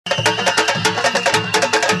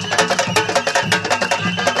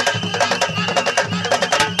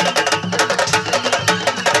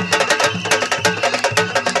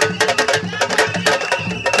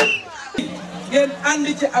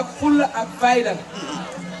fayda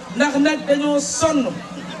ndax nag dañoo sonn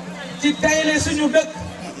ci tayle suñu dëkk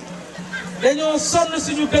dañoo sonn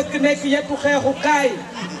suñu dëkk nekk yettu xeexu kaay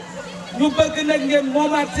ñu bëgg nag ngeen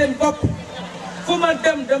moomaat seen bopp fu ma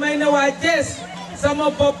dem damay ne waa Thiès sama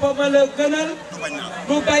bopp ma la gënal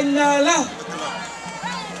du bañ naa la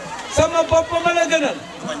sama bopp ma la gënal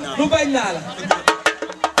du bañ naa la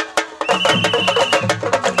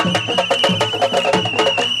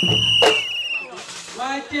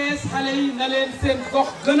waa Thiès xale yi na leen seen gox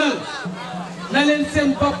gënal na leen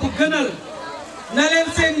seen bopp gënal na leen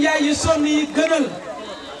seen yaay yu sonn yi gënal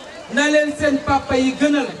na leen seen papa yi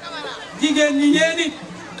gënal jigéen ñi yéen it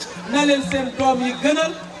na leen seen doom yi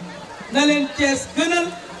gënal na leen Thiès gënal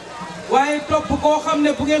waaye topp koo xam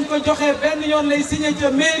ne bu ngeen ko joxee benn yoon lay signé ca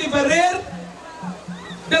mairie ba réer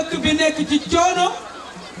dëkk bi nekk ci coono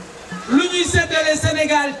lu ñuy séddale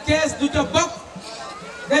Sénégal Thiès du ca bokk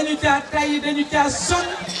dañu caa tay dañu caa sonn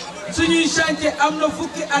suñuy chantier am na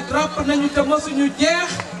fukki at ràpp nañu te mësuñu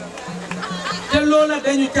jeex te loola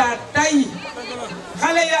dañu caa tay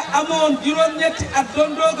xale ya amoon juróom-ñetti at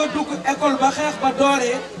doon doog a dugg école ba xeex ba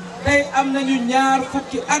dooree tey am nañu ñaar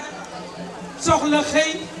fukki at soxla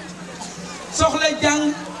xëy soxla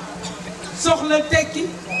jàng soxla tekki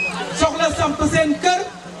soxla samp seen kër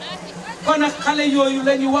kon ak xale yooyu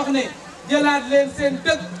la ñu wax ne jëlaat leen seen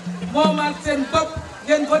dëkk moomaat seen bopp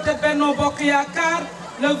ngeen voté Benno Bokk Yaakaar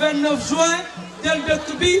le 29 juin jël dëkk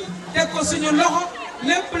bi teg ko suñu loxo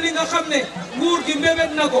lépp li nga xam ne nguur gi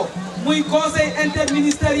mbébét na ko muy conseil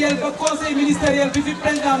interministériel ba conseil ministériel bi fi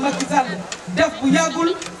président Macky Sall def bu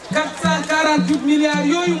yàggul 448 milliards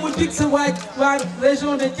yooyu mu dig sa waa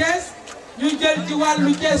région de Thiès ñu jël ci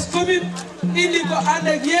wàllu Thiès commune indi ko ànd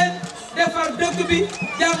ak yéen defar dëkk bi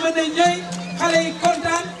jàmm ne ñooy xale yi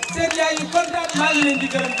kontaan seen yaay yi kontaan maa ngi leen di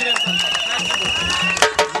gërëm di leen sant.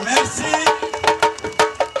 Merci.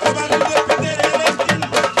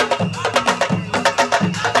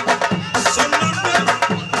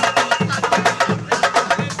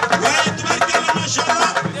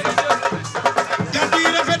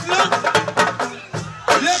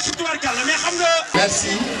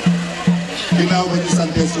 Merci. Ginnaaw ba ñu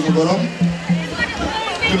sante suñu borom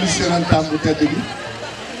julli ci Yonentam bu tedd bi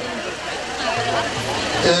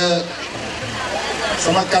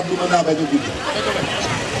sama kàddu mën naa bañ a gudd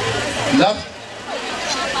ndax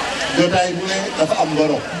jotaay bu ne dafa am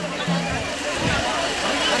borom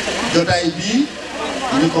jotaay bii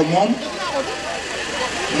ñu ko moom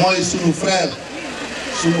mooy sunu frère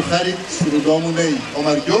sunu xarit sunu doomu ndey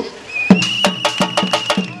Omar Diop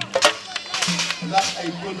ndax ay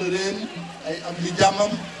kóllëreem ay am li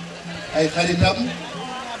jàmmam ay xaritam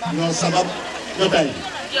ñoo sabab jotaay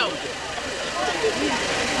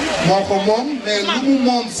moo ko moom mais lu mu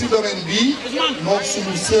moom si domaine bii moom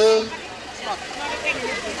sunu sœur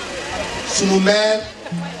sunu maire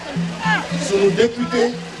sunu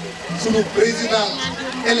député sunu présidente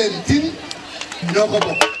Hélène Tine ñoo ko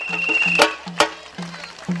bokk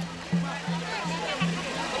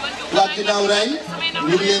waa Guinaw Rail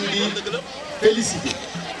ñu ngi leen di félicité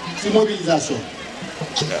ci mobilisation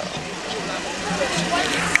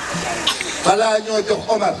balaa ñoo jox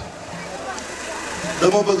Omar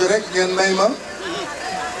dama bëgg rek ngeen may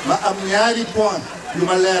ma am ñaari point yu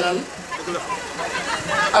ma leeral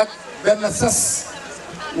ak benn sas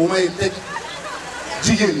bu may teg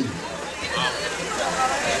jigéen yi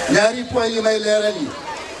ñaari point yi may leeral yi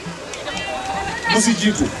bu si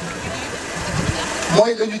jiitu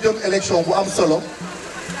mooy dañu jëm élection bu am solo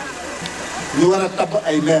ñu war a tabb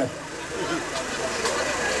ay maire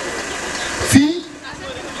fii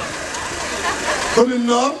commune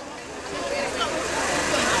nord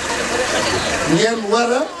ngeen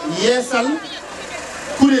war a yeesal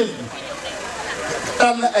kuréel bi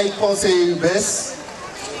tànn ay conseillers yu bees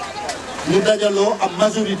ñu dajaloo am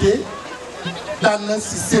majorité tànn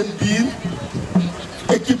ci seen biir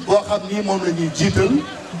équipe boo xam ni moom la ñuy jiital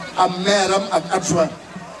am maire am ak adjoint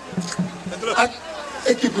ak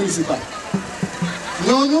équipe municipale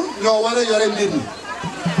ñooñu ñoo war a yore mbir mi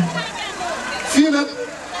fii nag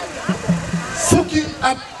fukki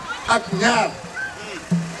at ak ñaar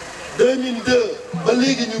 2002 ba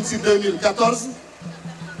léegi ñu ngi ci 2014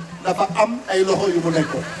 dafa am ay loxo yu mu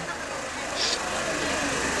nekkoon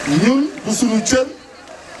ñun du suñu cër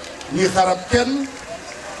ñuy xarab kenn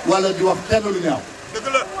wala di wax kenn lu ñaaw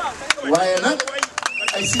waaye nag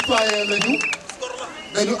ay citoyen lañu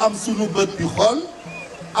dañu am sunu bët di xool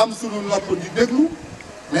am sunu nopp di déglu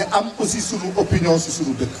mais am aussi sunu opinion ci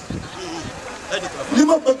sunu dëkk li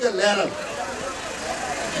ma bëgg a leeral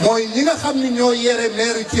mooy ñi nga xam ni ñoo yore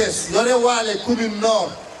maire Thiès yore waale commune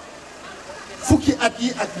nord fukki at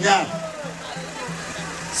yi ak ñaar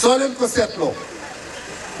soo leen ko seetloo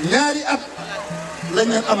ñaari at lañ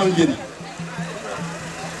leen amal njëriñ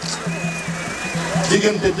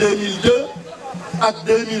diggante 2002 ak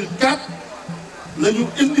 2004 la ñu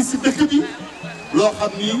indi si dëkk bi loo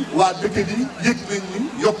xam ni waa dëkk bi yëg nañ ni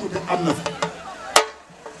yokkute am na fa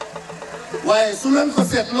waaye su leen ko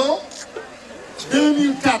seetloo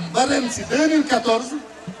 2004 ba ren si 2014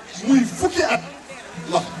 muy fukki at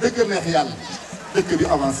wax dëgg neex yàlla dëkk bi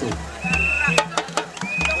avancé wu.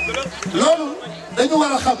 loolu dañu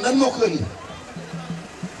war a xam lan moo ko indi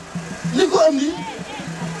li ko indi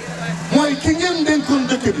mooy ki ngeen dénkoon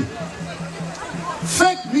dëkk bi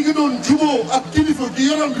fekk mi ngi doon juboo ak kilifa gi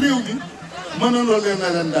yoroon réew mi mënuloo leen na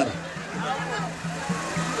leen dara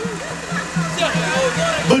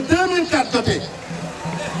ba 2004 jotee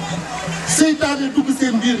seytaane dugg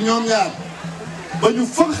seen biir ñoom ñaar ba ñu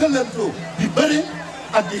fënxalantoo di bëre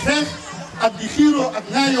ak di xeex ak di xiiroo ak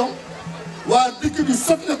ñaayoo waa dëkk bi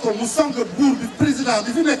sotle ko mu song buur bi président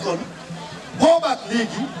bi fi nekkoon boobaat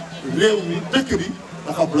léegi réew mi dëkk bi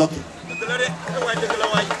dafa bloqué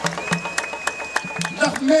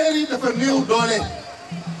ndax maire yi dafa néew doole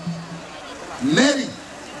maire yi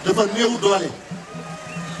dafa néew doole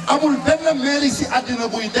amul benn maire yi ci àddina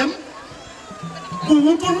buy dem bu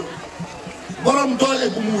wutul borom doole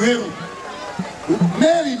bu mu wéeru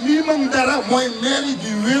maire yi lii mën dara mooy maire yi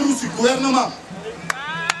di wéeru ci gouvernement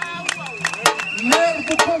maire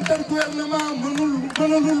bu contre gouvernement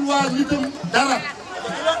mënulul waa nitam dara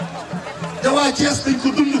te waa Thiès dañ ko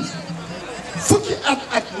dund fukki at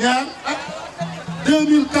ak ñaar ak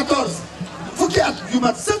 2014 fukki at yu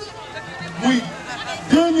mat sëkk muy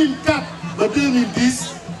 2004 ba 2010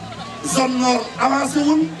 zone nord avancé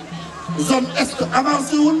wul zone est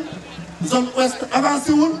avancé wul zone ouest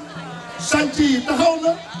avancé wul chantier yi taxaw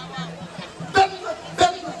na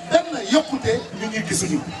benn yokkute ñu ngi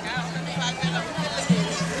gisuñu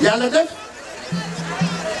yàlla def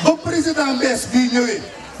ba président bees bii ñëwee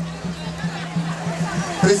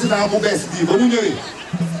président bu bees bii ba mu ñëwee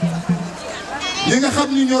ñi nga xam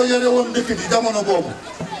ni ñoo yore woon dëkk bi jamono boobu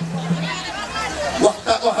wax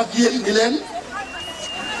ak yéen ni leen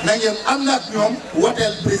na ngeen ànd ak ñoom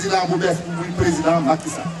woteel président bu bees bi muy président Macky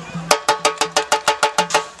Sall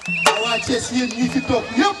waa Thiès yéen ñi fi toog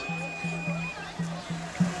ñëpp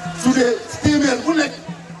su dee téeméer bu nekk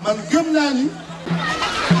man gëm naa ni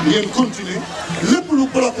ngeen continuer lépp lu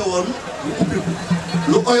bloqué woon ñu ubbi ko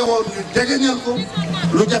lu oyowoon ñu jegeñal ko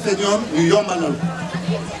lu jafe ñoom ñu yombalal ko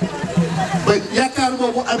ba yaakaar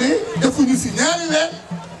boobu amee defuñu si ñaari weer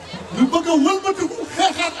ñu bëgg a wëlbatiku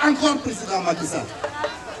xeexaat encore président Macky Sall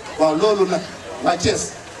waaw loolu nag waa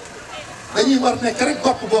Thiès dañuy war nekk rek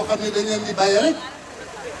gopp boo xam ne dañ leen di bàyyi rek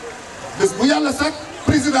bés bu yàlla sax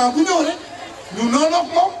président bu ñëw rek ñu noonu ak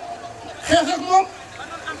moom xeex ak moom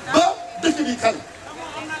ba dëkk bi xal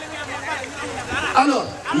alors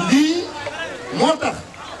lii moo tax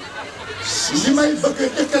li may bëgg a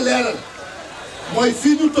dëkk leeral mooy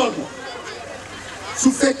fii ñu toll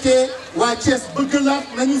su fekkee waa Thiès bëgg laat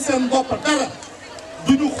nañu seen bopp dara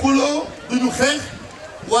duñu xuloo duñu xeex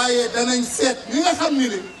waaye danañ seet ñi nga xam ni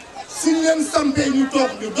ne suñ leen sampee ñu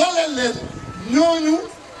toog ñu dooleel leen ñooñu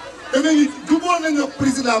danañu juboo nañu ak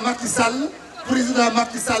président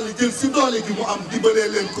Macky Sall jël si doole gi mu am dimbalee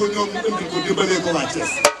leen ko ñoom ñu indi ko dimbalee ko waa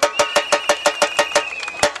Thiès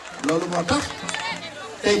loolu moo tax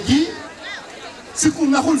tey jii si ku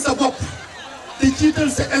naxul sa bopp te jiital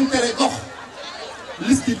sa intérêt gox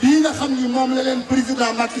liste bii nga xam ni moom la leen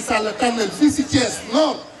président Macky Sall tànnal fii si Thiès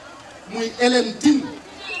Nord muy Hélène Tine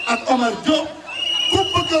ak Omar Diop ku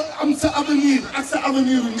bëgg a am sa avenir ak sa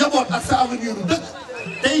avenir u njaboot ak sa avenir u dëkk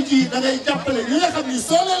tey jii da ngay jàppale ñi nga xam ni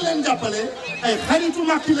soo leen jàppale ay xaritu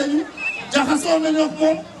Macky lañu jaxasoo nañu ak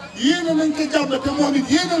moom yéene nañ ko jàmm te moom it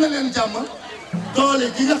yéene na leen jàmm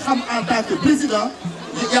doole gi nga xam en tant que président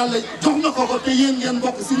yàlla jox na ko te yéen ngeen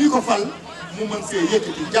bokk si ñi ko fal mu mën see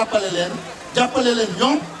yëkkati jàppale leen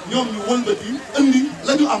ñoom ñu wëlbati indi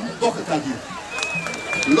la ñu am bokkkat yi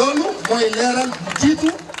loolu mooy leeral jiitu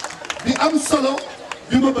bi am solo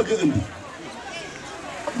bi ma bëgg a indi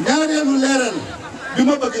ñaareelu leeral bi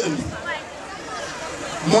ma bëgg a indi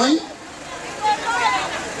mooy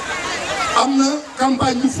am na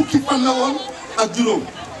campagne bi fukki fan la woon ak juróom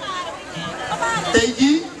tey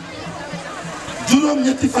jii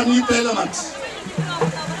juróom-ñetti fan yi tey la mat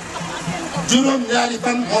juróom-ñaari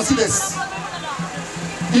fan moo si des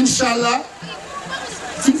incha allah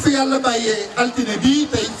suñ fi yàlla bàyyee altine bii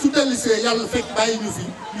tey su dellusee yàlla fekk bàyyi ñu fi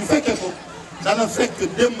ñu fekke ko dana fekk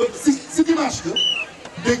démb si dimanche ga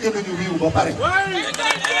dégg nañu wiiw ba pare.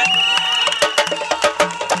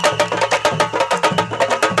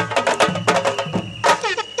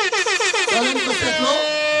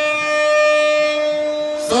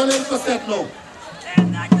 soo leen ko seetloo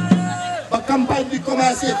ba campagne bi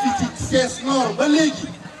commencé fii ci Thiès Nord ba léegi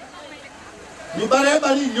ñu baree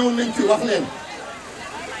bari ñëw nañ fi wax leen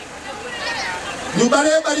ñu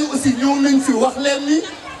baree bari aussi ñëw nañ fi wax leen ni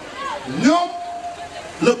ñoom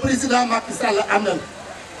le président Macky Sall àndal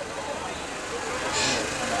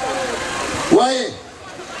waaye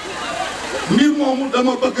mbir moomu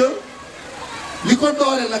dama bëgg li ko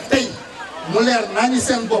doore nag tey mu leer naa ñu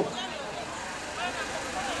seen bopp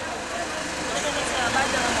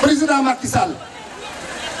président Macky Sall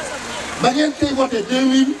ba ngeen tey voté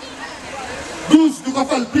 2012 du ko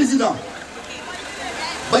fal président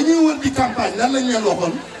ba ñuy wër di campagne lan lañ leen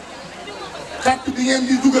waxoon carte bi ngeen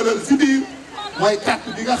di dugalal si biir mooy carte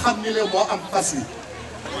bi nga xam ni le moo am fas wi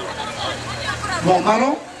moo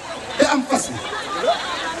marron te am fas wi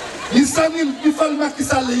ñi sànnil bi fal Macky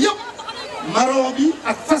Sall yëpp marron bi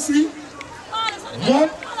ak fas wi moom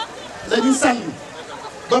la ñu sànni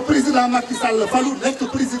ba président Macky Sall falu nekk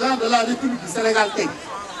président de la République du Sénégal tey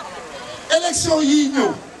élection yii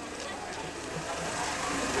ñëw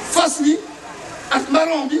fas wi ak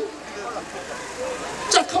marron bi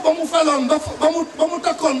caq ba mu faloon ba mu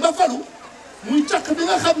takkoon ba falu muy caq bi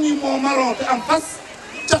nga xam ni moo marron te am fas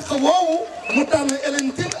caq woowu mu tànn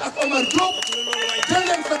Hélène Tine ak Omar Diop jël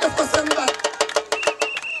leen ko def ko seen baat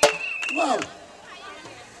waaw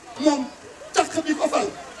moom caq bi ko fal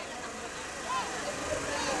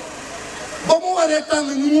ba mu waree tànn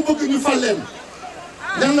ñu mu bëgg ñu fal leen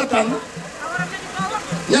ñan la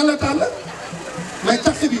tànn mais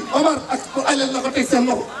caq bi Omar ak Hélène la ko teg seen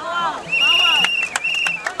loxo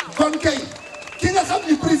kon kay ki nga xam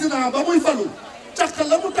ni président ba muy falu caq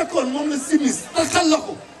la mu takkoon moom la simis takkal la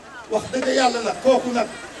ko wax dëgg yàlla nag kooku nag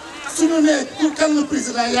suñu nee pour kan la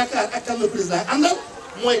président yaakaar ak kan la président àndal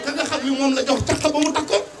mooy ka nga xam ni moom la jox caq ba mu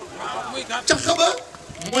takkoon caq ba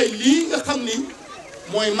mooy lii nga xam ni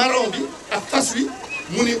mooy marron bi ak fas wi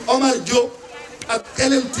mu ni Omar Diop ak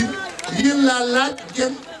Hélène Tine yéen laa laaj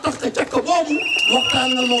ngeen tax caq boobu waxtaan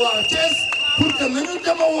na ma waa Thiès pour que nañu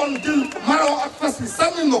dema woon jël marron ak fas wi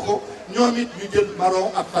sànni na ko ñoom it ñu jël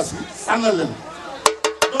marron ak fas wi sànnal leen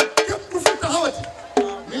donc képp ku fi taxawati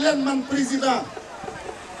ni leen man président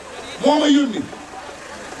moo ma yónni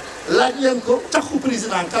laaj leen ko caqu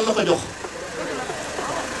président kan la ko jox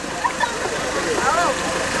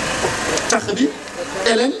caq bi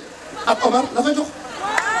Hélène ak Omar la fa jox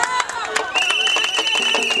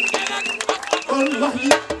kon wax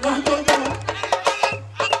jooju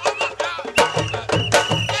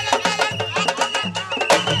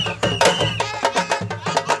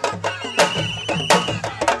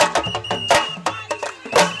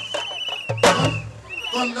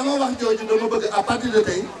dama wax jooju dama bëgg à partir de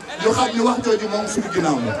tey ñu xam ni wax jooju moom suñu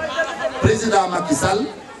ginnaaw moom président Macky Sall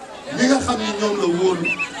ñi nga xam ni ñoom la wóolu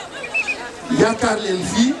yaakaar leen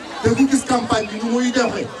fii te ku gis campagne bi nu muy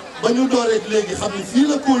doxee ba ñu dooreeg léegi xam ni fii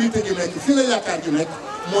la kóolute gi nekk fii la yaakaar gi nekk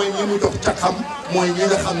mooy ñi mu jox ca xam mooy ñi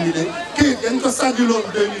nga xam ni ne kii dañ ko sànniloon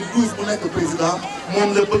 2012 bu nekk président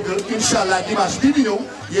moom la bëgg incha allah dimanche bii di ñëw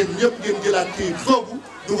yéen ñëpp ngeen jëlaat kii boobu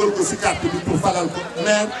dugal ko si carte bi pour falal ko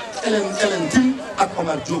maire Hélène Tine ak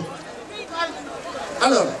Omar Diop.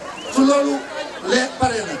 alors su loolu lee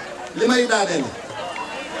pare na li may daaneel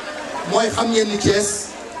mooy xam ngeen ni Thiès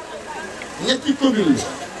ñetti commune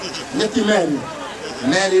ñetti maire yi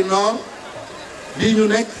maire yi nord bii ñu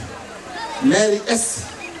nekk maire yi est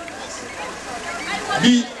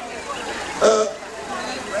bi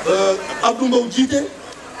Abdou Mbow jiite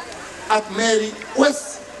ak maire yi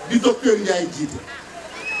ouest bi docteur Ndiaye jiite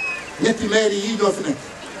ñetti maire yi ñoo fi nekk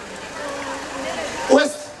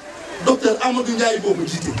ouest docteur Amadou Ndiaye boobu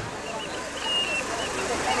jiite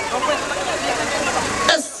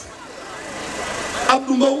est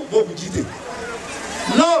Abdou Mbow boobu jiite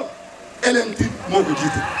nord Hélène Tine moo ko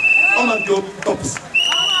jiite Omar Diop topp si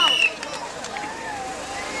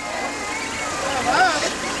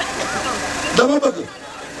dama bëgg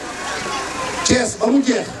Thiès ba mu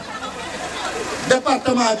jeex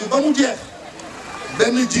département bi ba mu jeex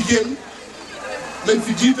benn jigéen lañ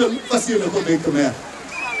fi jiital fas yéene ko nekk maire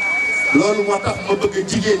loolu moo tax ma bëgg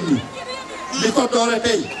jigéen ñi li ko doore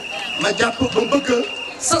tey ma jàpp ba bëgg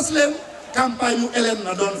sas leen campagne mu Hélène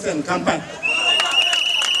na doon seen campagne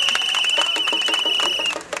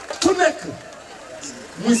ku nekk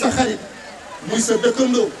muy sa xarit muy sa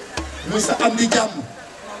dëkkandoo muy sa am di jàmm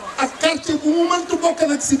ak quartier bu mu mëntu bokk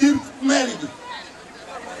nag si biir mairie bi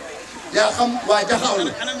yaa xam waa Jaxaaw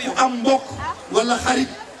la ku am mbokk wala xarit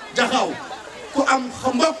Jaxaaw ku am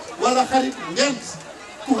mbokk wala xarit Ngent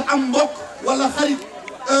ku am mbokk wala xarit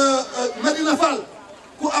Medina Fall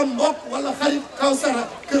ku am mbokk wala xarit Kawsara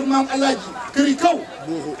kër maam Alaaji këri kaw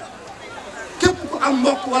képp ku am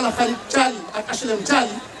mbokk wala xarit Thiali ak HLM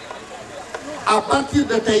Thiali à partir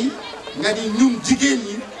de tey nga ni ñun jigéen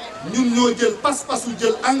ñi ñun ñoo jël pas-pasu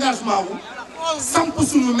jël engagement wu samp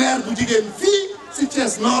suñu maire bu jigéen fii ci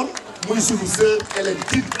Thiès Nord muy suñu sœur Hélène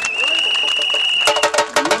Tine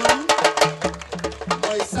loolu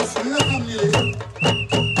mooy sas li nga xam ni leen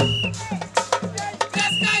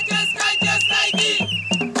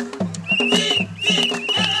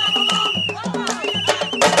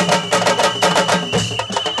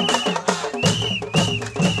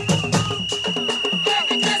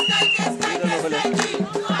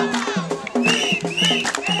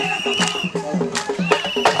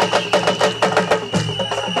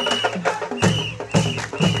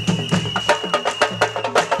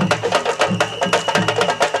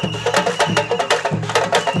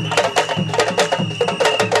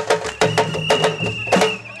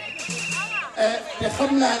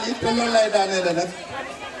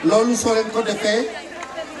loolu soo leen ko defee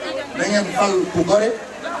da ngeen fal ku gore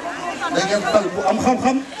da ngeen fal ku am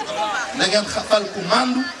xam-xam da ngeen fal ku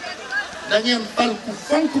màndu da ngeen fal ku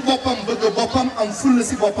fonk boppam bëgg boppam am fulla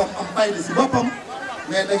si boppam am fayda si boppam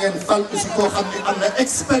mais da ngeen fal aussi koo xam ni am na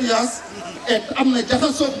expérience et am na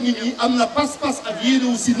jaxasoog nit ñi am na pas-pas ak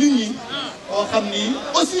yéenewu si nit ñi koo xam ni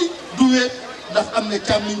aussi du wéet ndax am na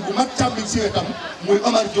càmmiñ bu mag càmmiñ si wetam muy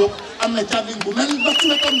Omar Diop am na càmmiñ bu mel ba si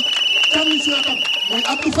wetam càmmiñ si wetam muy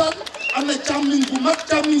Abdou Fall am na càmmiñ bu mag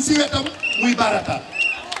càmmiñ si wetam muy Barata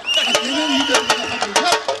ak yeneen yi dem nga xam ne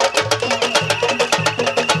yëpp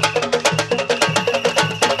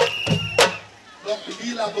donc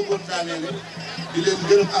lii laa bëggoon daaneel di leen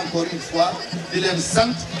gërëm encore une fois di leen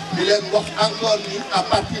sant di leen wax encore ni à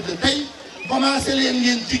partir de tey commencé leen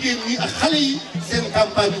ngeen jigéen ñi ak xale yi seen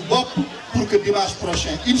campagne yu bopp pour que dimanche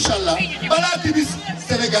prochain incha allah balaa tibis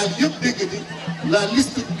Sénégal yëpp dégg ni la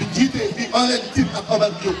liste bi jiite bi Hélène Tine ak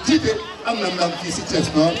Omar Diop jiite am na ndam fii si Thiès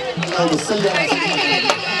Nord loolu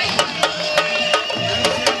sëñ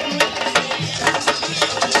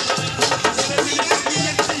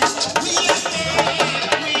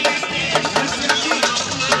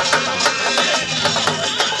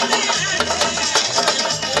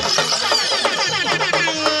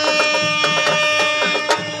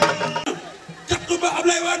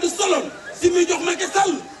simmi jox Macky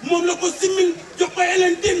Sall moom la ko simmil jox ko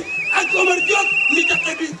Hélène Tine ak Omar Diop ni jàq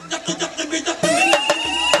bi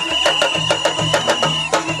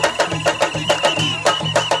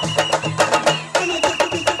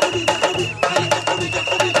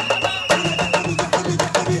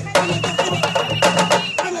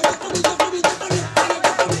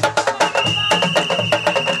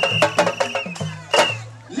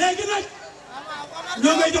léegi nag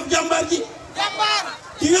ñoo ngay jox jàmbaar ji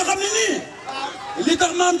ki nga xam ne nii li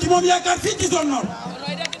tax ma am ci moom yaakaar fii ci zone nord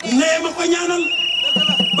nee ma ko ñaanal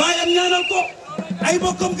baayam ñaanal ko ay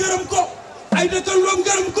bokkam gërëm ko ay dëkkandoom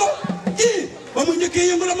gërëm ko kii ba mu njëkkee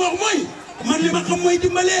yëngu la ma wax mooy man li ma xam mooy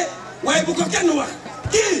dimbalee waaye bu ko kenn wax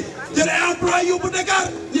kii jël ay emploi yóbbu Dakar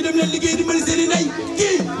ñu dem leen liggéey dimbali seen i ndey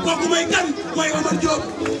kii kooku mooy kan mooy Omar Diop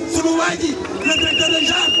sunu waa ji le directeur de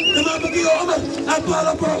genre dama bëgg yow Omar à toi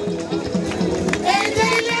la parole.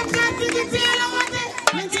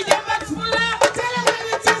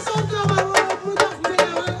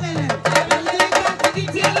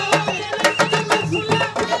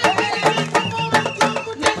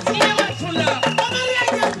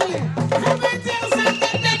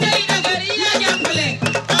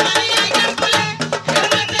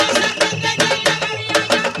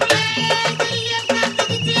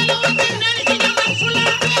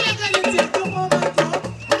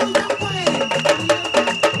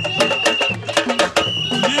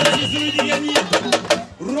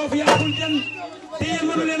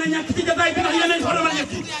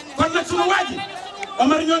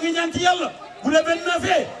 Omar ñoo ngi ñaan ci yàlla bu le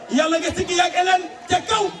 29 yàlla nga siggi yaag Hélène ca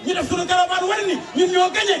kaw ñu def suñu caravane war ni ñun ñoo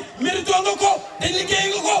gagné mérito nga ko te liggéey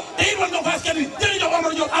nga ko te it war nga ko askan wi jërëjëf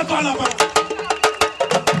Omar Diop à toi la parole.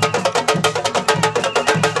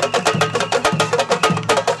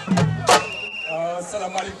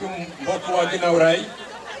 asalaamaaleykum mbokk waa Guinaw Rail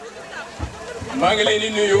maa ngi leen di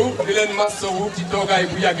nuyu di leen masawu ci toogaay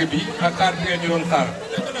bu yàgg bi ak xaar bi ngeen ñu doon xaar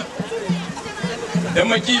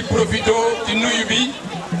dama ciy profito ci nuyu bi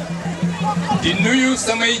di nuyu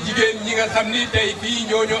samay jigéen ñi nga xam ni tey fii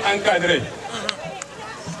ñoo ñu encadré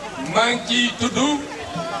maa ngi ciy tudd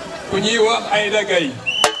ku ñuy wax Aïda Gaye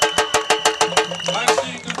maa ngi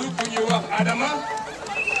ciy tudd ku ñuy wax Adama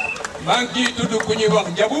maa ngi ciy tudd ku ñuy wax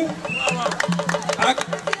Jabu ak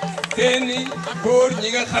seeni góor ñi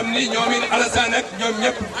nga xam ni ñoom it Alassane ak ñoom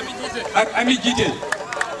ñëpp ak Ami Jité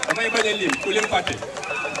damay bañ a lim ku lim fàtte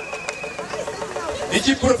di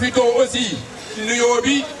ci profito aussi ci nuyoo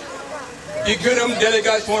bi di gërëm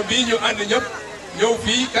délégation bi ñu ànd ñëpp ñëw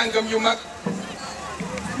fii kàngam yu mag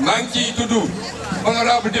maa ngi ciy tudd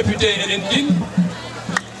honorable député Hélène Tine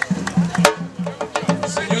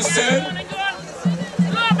suñu sœur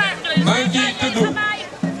maa ngi ciy tudd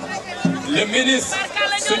le ministre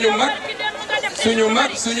suñu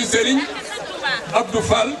mag suñu sëriñ Abdou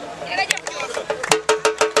Fall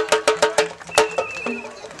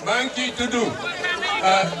maa ngi ciy tudd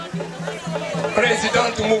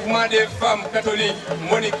présidente mouvement des femmes catholiques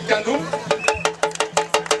Monique Thiandoum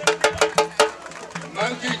maa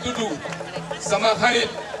ngi ciy tudd sama xarit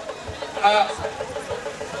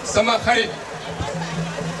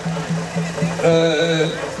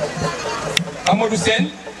Amadou Sène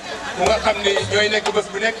ku nga xam ne ñooy nekk bés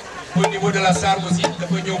bu nekk au niveau de la SAR aussi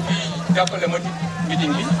dafa ñëw fii jàppale ma ci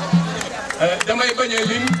meeting bi damay bañ a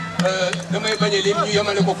lim ñu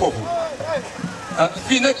yemale ko foofu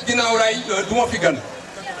fii nag Guinaw Rail du ma fi gan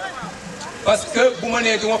parce que bu ma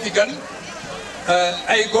nee du ma fi gan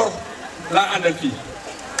ay góor laa àndal fii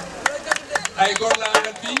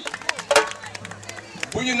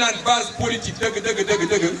bu ñu naan base politique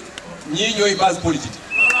dëgg ñii ñooy base politique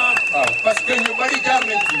waaw parce que ñu bari jaar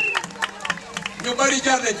nañ fi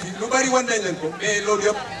lu bari wan nañ leen ko mais loolu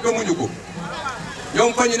yëpp gëmuñu ko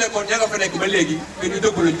ñoom fa ñu nekkoon ña nga fa nekk ba léegi te ñu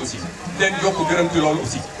dëggu lañ aussi leen yokk gërëm ci loolu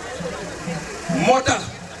aussi moo tax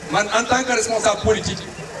man en tant que responsable politique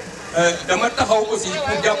dama taxaw aussi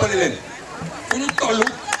pour jàppale leen fu ñu toll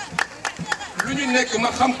lu ñu nekk ma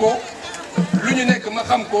xam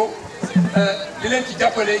ko di leen ci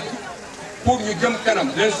jàppale pour ñu jëm kanam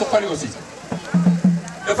di leen suqali aussi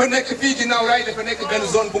dafa nekk fii Guinaw Rail dafa nekk benn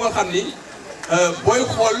zone bu nga xam ni booy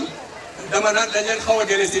xool dama naan dañ leen xaw a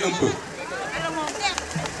délaissé un peu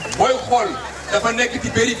booy xool dafa nekk ci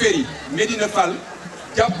périphérie Médina Fall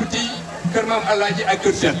jàpp ci Kër Maam Alaaji ak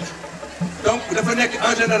Kër Cheikh donc dafa nekk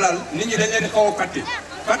en général nit ñi dañ leen xaw a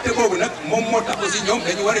fàtte boobu nag moom moo tax aussi ñoom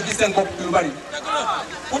dañu war a gis seen bopp lu bari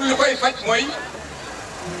pour li koy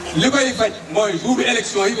faj mooy jour bi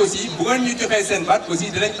élection yi aussi bu ngeen ñu joxee seen baat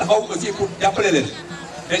aussi dinañ taxaw aussi pour jàppale leen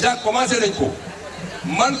déjà commencé nañ ko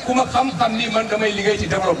man ku ma xam-xam ni man damay liggéey ci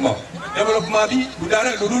développement bi du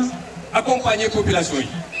dara lu dul accompagner population yi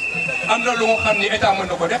am na lu nga xam ni état mën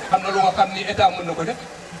na ko def am na lu nga xam ni état mën na ko def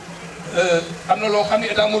am na loo xam ni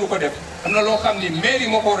état mënu ko def am na loo xam ni mairie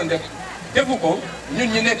moo ko waroon def defu ko ñun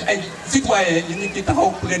ñu nekk ay citoyens ñun ñu ngi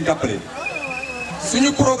taxaw pour leen jàppale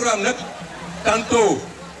suñu programme nag tantôt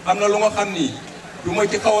am na lu nga xam ni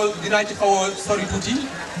dinaa ci xaw a sori tuuti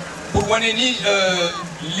pour wane ni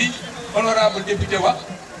li honorable député wax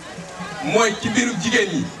mooy ci mbirum jigéen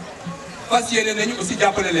ñi fas yéene nañu aussi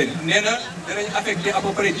jàppale leen nee na danañ affecté à peu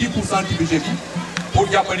près 10% du budget bi pour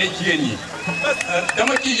jàppale jigéen ñi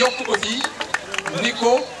dama ci yokk aussi ni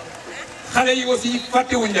ko xale yi aussi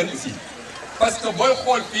fàttewuñ leen aussi parce que booy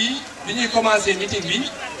xool fii bi ñuy commencé meeting bi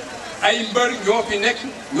ay mbër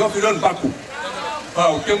ñoo fi doon bàkku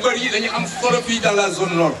waaw te mbër yi dañu am solo fii dans la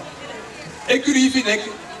zone nord écurie yi fi nekk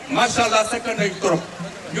macha allah sakkan nañ trop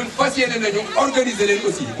ñun fas yéene nañu organiser leen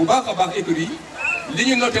aussi bu baax a baax écurie yi li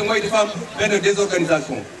ñu noté mooy dafa am benn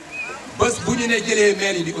désorganisation bés bu ñu nee jëlee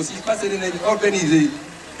maire bi aussi fas yéene nañu organiser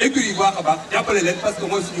écurie yi bu baax a baax jàppale leen parce que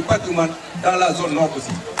mooy suñu patrimoine dans la zone nord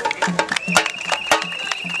aussi.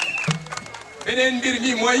 beneen mbir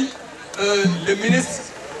mi mooy le ministre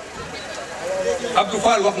Abdou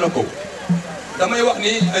Fall wax na ko. damay wax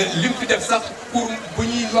ni lim fi def sax pour bu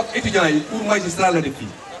ñuy wax étudiants yi pour magistrat la def fii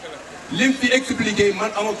lim fi expliqué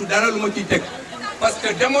man amatu dara lu ma ciy teg parce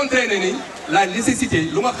que démontré na ni la nécessité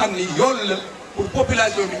lu nga xam ni yoon la pour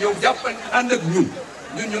population bi ñëw jàppal ànd ak ñun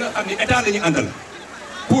ñu nga xam ni état la ñu àndal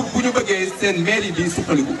pour bu ñu bëggee seen mairie bi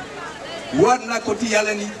suqaliku war naa ko ci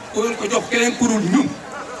yàlla ni ko ko jox keneen kurul ñun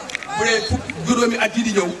bu dee juróomi at yi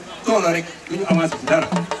di ñëw coono rek du ñu avancé ci dara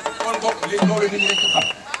kon bokk li loolu nit ñi rek ko xam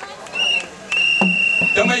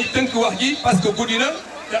damay tënk wax ji parce que guddi na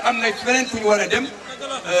te am na feneen fu ñu war a dem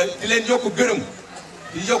di leen yokk gërëm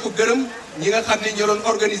ñi nga xam ne ñoo doon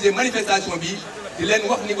organiser manifestation bi di leen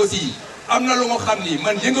wax ni aussi am na lu nga xam ni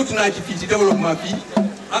man yëngatu naa ci fii ci développement fii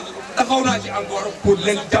ah taxaw naa ci encore pour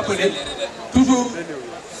leen jàppale toujours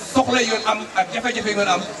soxla yoon am ak jafe-jafe yoon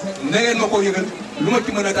am na ngeen ma ko yëgal lu ma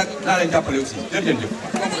ci mën a tag naa leen jàppale aussi jërëjëf.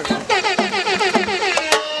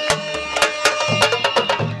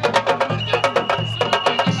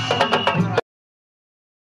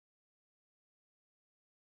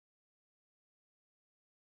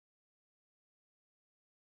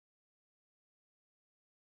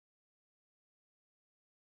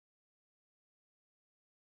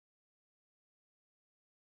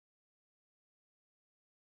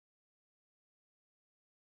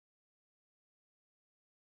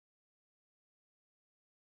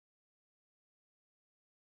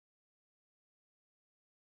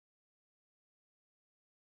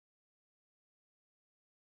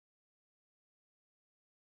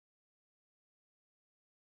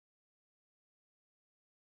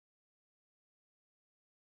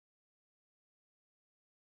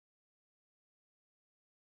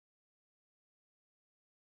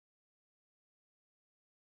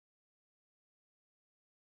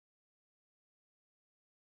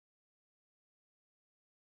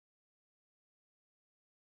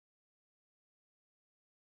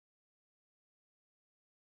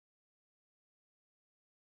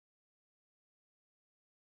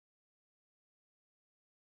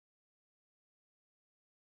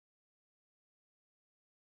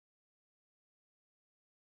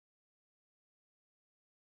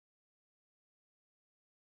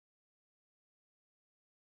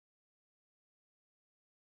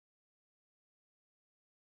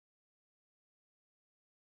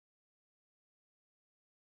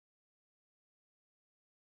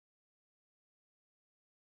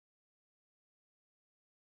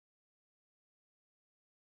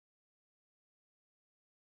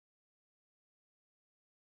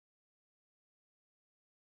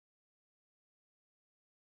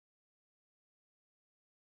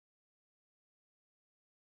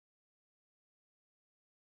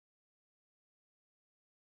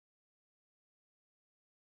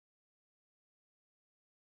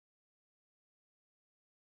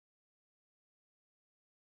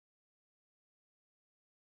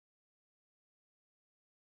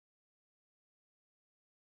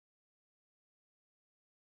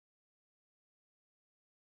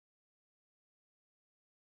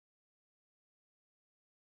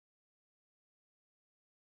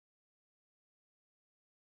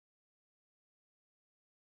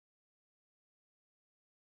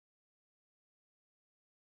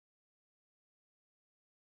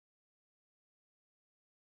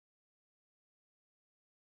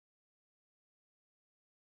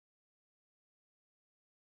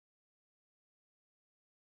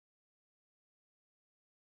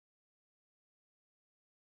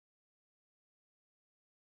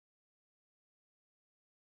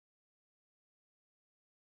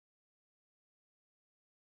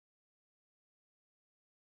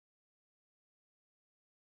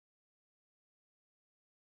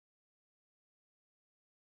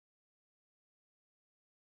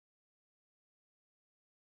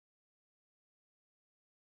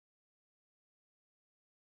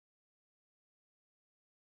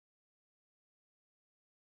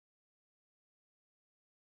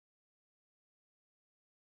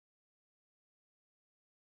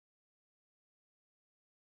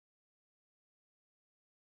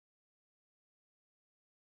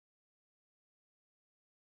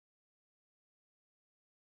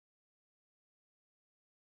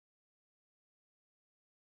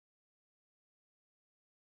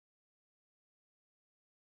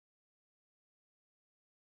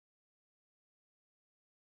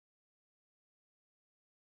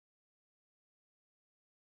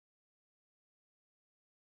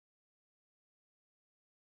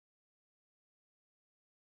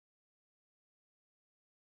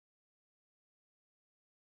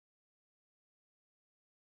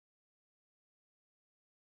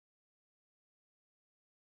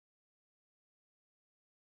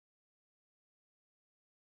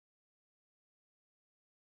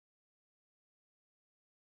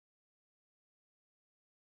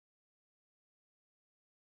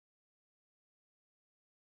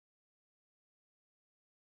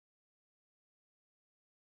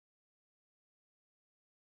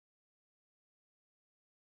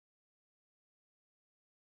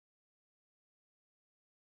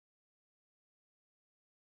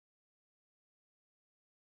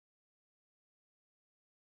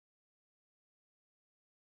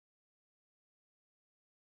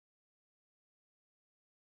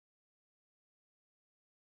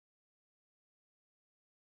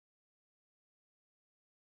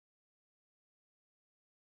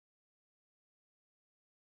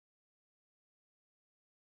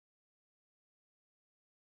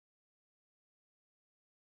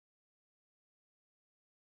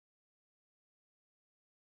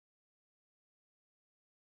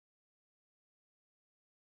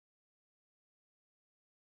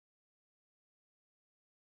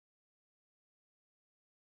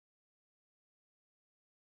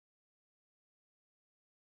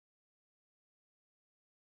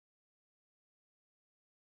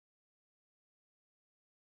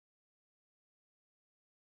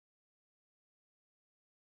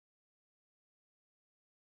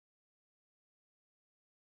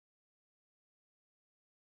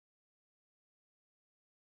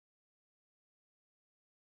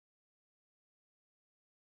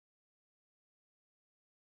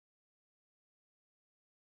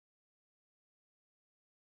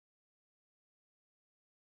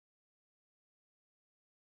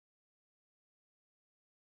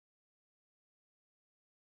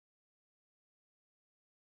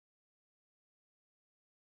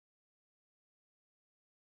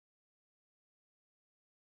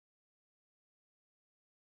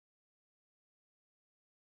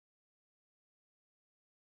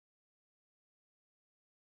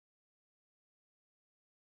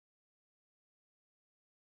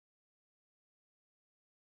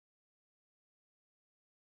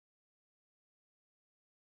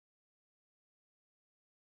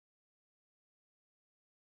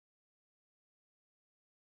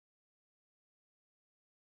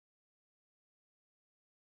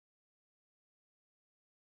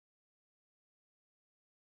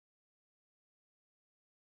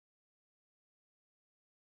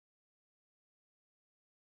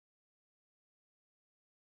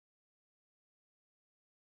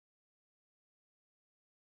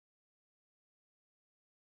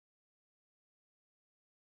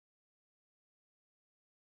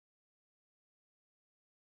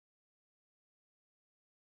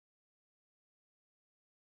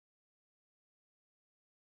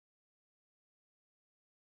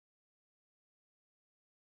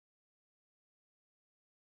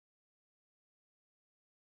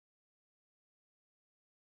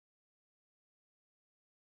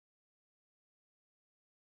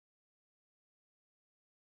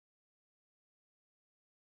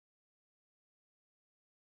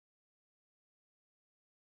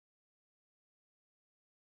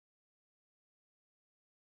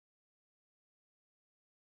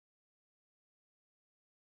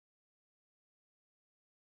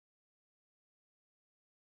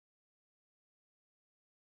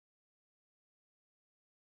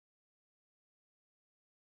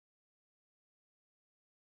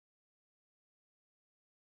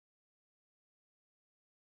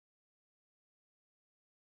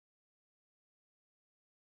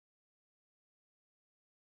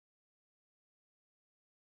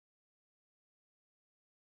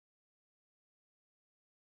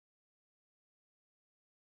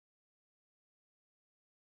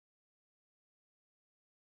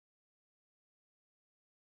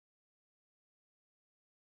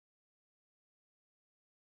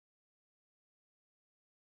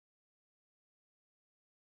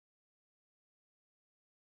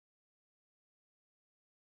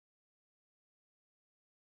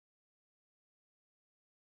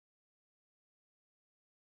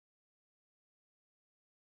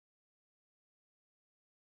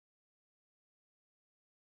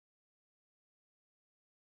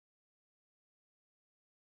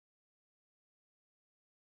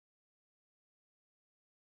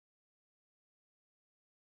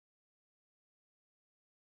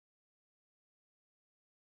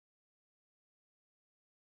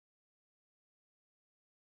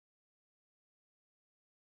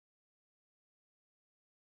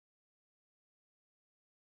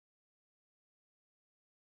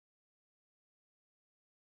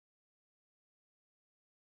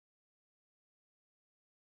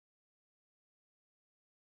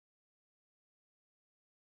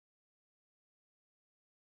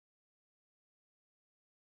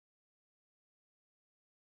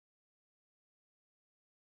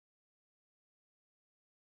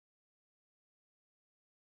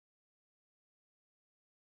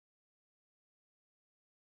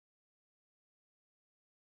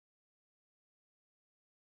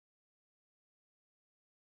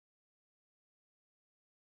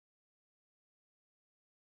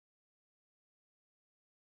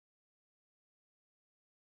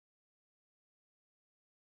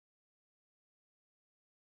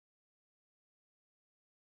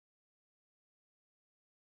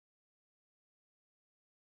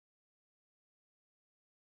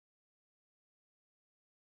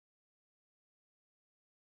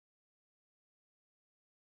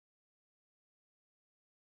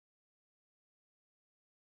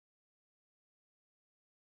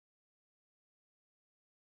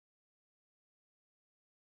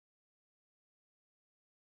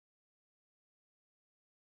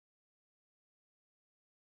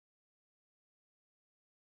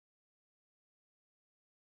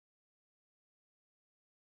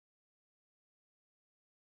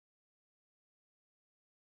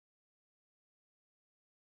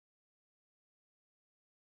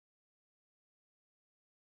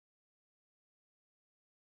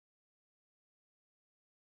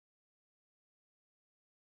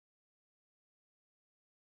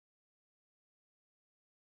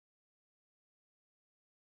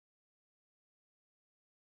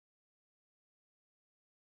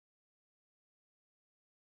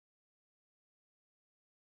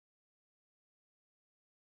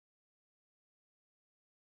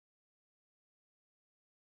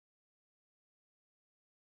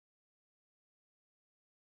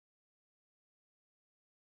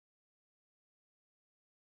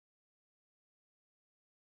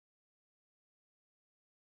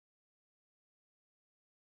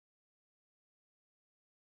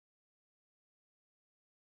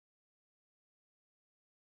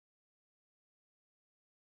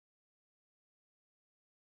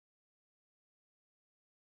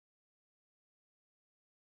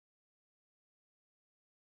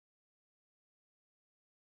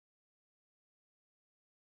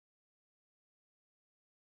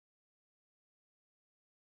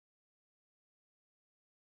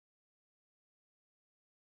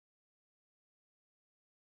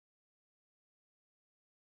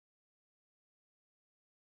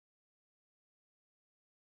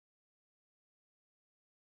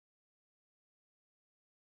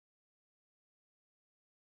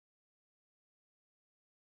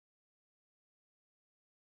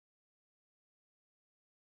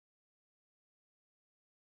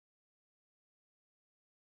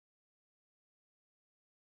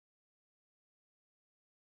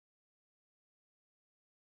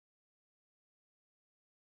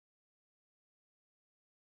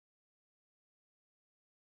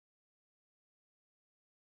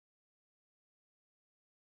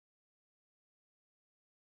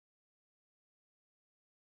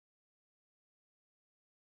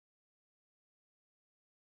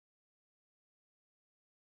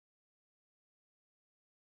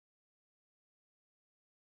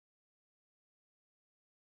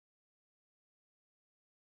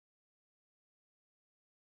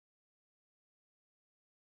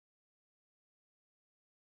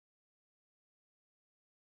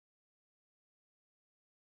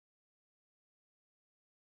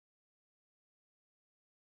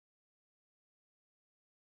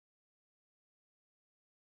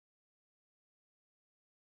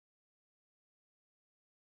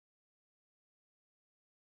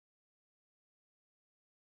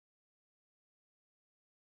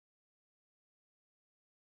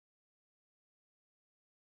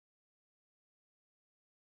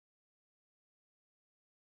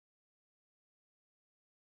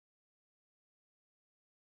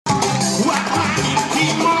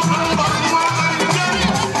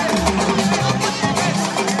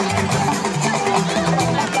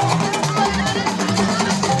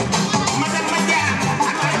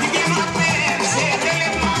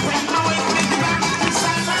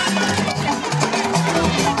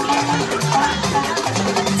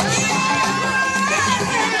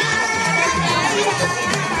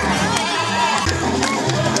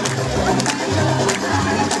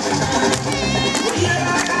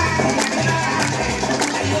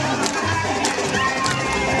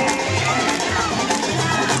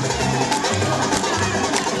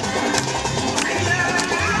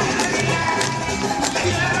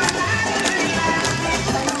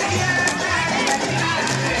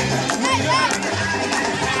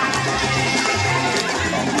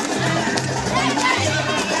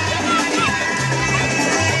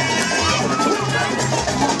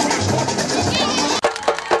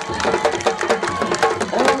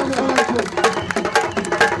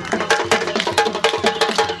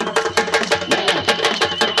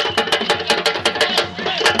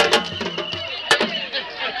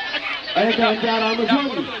 baykat jaaraama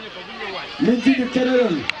joni min jiɗi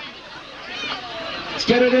keɗoɗon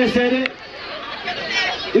keɗoɗe seeɗe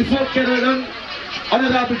il faut keɗoɗon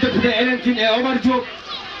honorable député Elentine et Omar Diop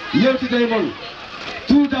yewtide e mon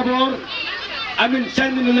tout d'abord amin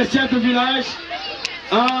calmina le chef de village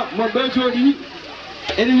mon ɗo jooɗi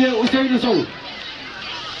ene wiye Ousseynou Sow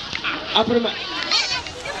après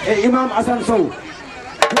et imam Assane Sow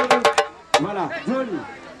voilà joni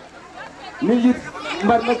min jiɗ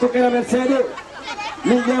mbaɗ tokkiramen seeɗe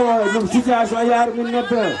min ƴeewa ɗum situation yaaru min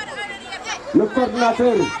nedda le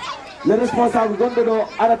coordinateur le responsable gonɗo ɗo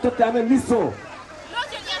ara totte amen liste o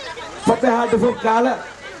foɓɓe haalde fof kaala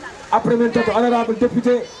après min toto honorable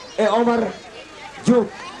député et Omar Diop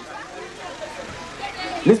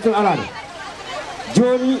liste ɗum alaɗo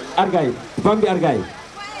joni argay bambi argay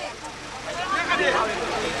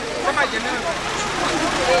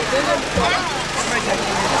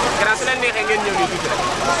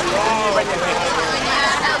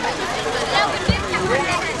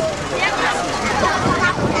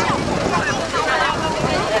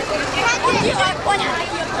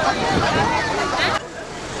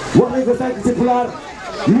wax nañ ko sànq ci pulaar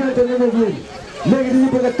yénete nana yéen léegi dañu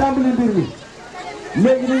bëgg a tàmbali mbir mi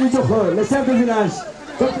léegi dañu jox le chef de village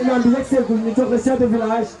comme imam bi yegg seegul ñu jox le chef de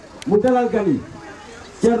village mu dalal gan yi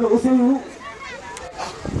Thierno Ousseynou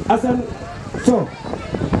Assane Sow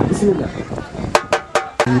bismillah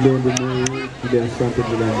ñu leen di nuyu di leen sant di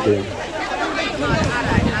leen gërëm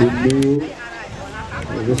di nuyu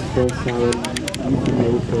responsable yi fi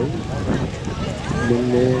ñëw tey mel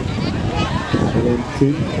ne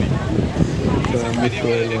Elentine ak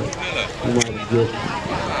monsieur Omar Diop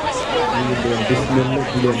ñu ngi leen bismillah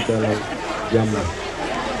di leen dalal jàmm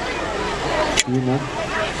fii nag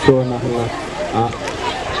Sonax la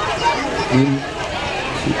ñun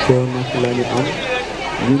Sonax la ñu am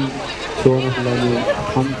ñun Sonax la ñu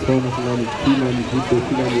xam Sonax la ñu fii la ñu juddoo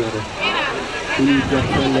fii la ñu yore suñu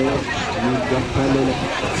jàppale ñu jàppale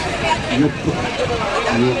ñëpp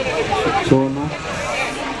ñu Sonax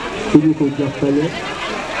suñu ko jàppale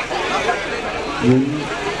ñun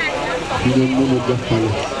ñu mën a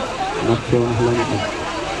jàppale ndax Sonax la ñu am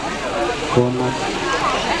kon nag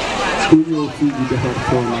ku ñëw fii di defar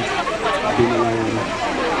Sonax dina la war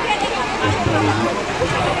a jàppale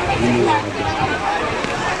ñu la war a jàppale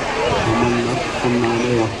man nag xam naa ne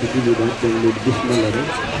wax ci bi dañ leen gis na la rek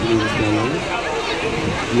ñu dalal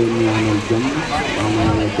leen ñaanal jàmm yàlla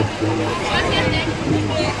la def jàmm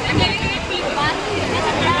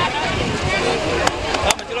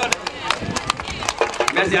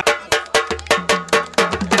merci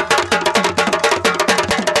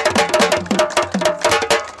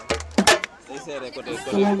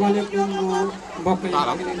asalaamaaleykum mbokk yi ñu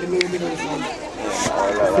ngi leen di nuyu di leen sant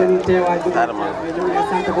seen teewaay bi ñu ngi leen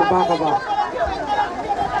sant bu baax a baax.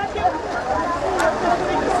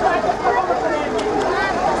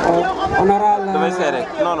 honorable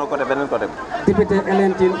député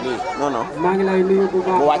Elentine maa ngi lay nuyu bu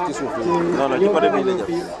baax a baax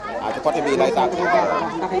ci côté bi lay tàgg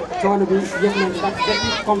ndax coono bi yëg nañ ndax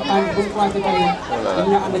depuis campagne bu mu wàcc pare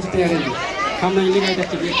dañu ànd ci terrain bi xam nañ li ngay def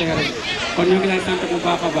ci biir terrain bi kon ñu ngi lay sant bu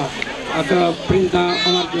baax a baax ak président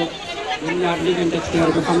Omar Diop ñun ñaar li ngeen def ci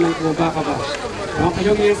terrain bi xam nañ ko bu baax a baax donc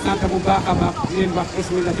ñoo ngi leen sant bu baax a baax di leen wax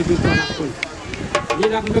bismillah ci biir Sonax Pël lii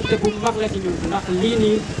nag mbégte bu mag la ci ñun ndax lii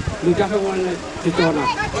nii lu jafe woon la ci Sonax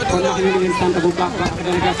kon nag ñu ngi leen sant bu baax a baax ak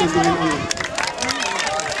délégation bi ngeen amoon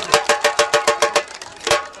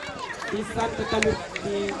di sant tamit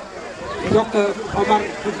di yokk Omar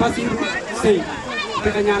Bassirou Seye di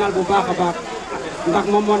ko ñaanal bu baax a baax ndax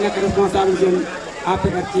moom moo nekk responsable jeune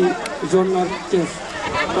APR ci zone nord Thiès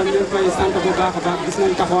kon ñu koy sant bu baax a baax gis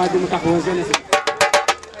nañ taxawaay bi mu taxawoo jeunesse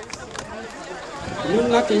ñun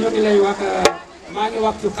nag ñu ngi lay wax maa ngi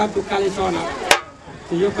wax ci kaddu Kale Sonax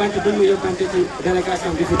ci yóbbante bi mu yóbbante ci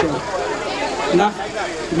délégation bi fi teew ndax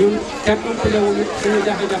ñun kenn umpale wuñu suñu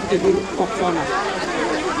jafe-jafe te biir gox Sonax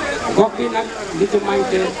gox bi nag li ci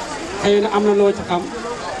manqué xëy na am na loo ci xam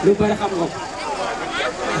lu bëri xam nga ko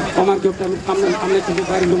Omar Diop tamit xam na am na ci lu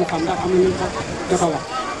bëri lu mu xam ndax am na ñu ko dafa wax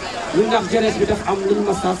ñun ndax jeunesse bi daf am liñ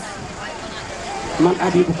ma sas man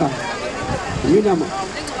Habibou Ka ñu ne ma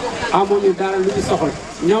amuñu dara lu ci soxla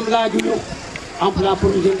ñoom laajuñu emploi pour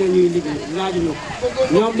ñu jëndee ñuy liggéey laajuñu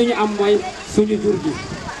ñoom li ñu am mooy suñu jur gi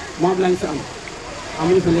moom lañ fi am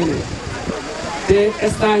amuñu fi leneen te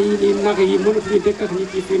instant yi nii nag yi mënatuñu dëkk ak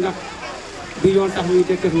nit yi fii ndax du yoon tax ñuy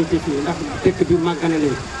dëkk ak nit yi fii ndax dëkk bi màgg na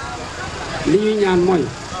leen li ñuy ñaan mooy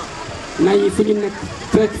na yi fi ñu nekk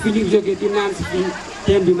fekk fi ñuy jógee di naan si fii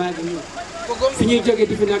teen bi maa ngi nii fi ñuy jógee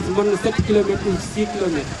di fi naan si mën na 7 kilomètres ou 6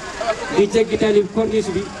 kilomètres di jéggi tali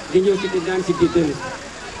corniche bi di ñëw ci di naan si biir dënn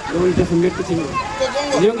loolu dafa métti ci ñun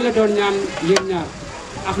ñoo ngi la doon ñaan yéen ñaar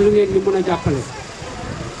ak lu ngeen ñu mën a jàppale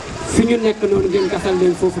fi ñu nekk noonu ngeen gasal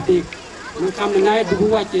leen foofu déeg ñu xam ne nawet bi bu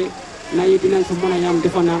wàccee na yi dinañ fa mën a yam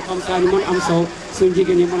defa naan comme ça ñu mën am soow suñ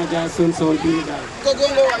jigéen yi mën a jaay seen soow bi ñu daal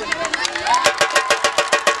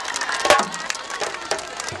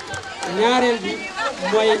ñaareel bi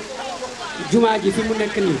mooy jumaa ji fi mu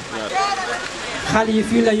nekk nii xale yi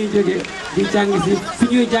fii la ñuy jógee di jàng si fi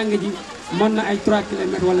ñuy jàng ji mën na ay 3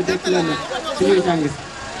 kilomètres wala 2 kilomètres fi ñuy jàng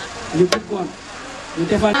si ñu bëggoon ñu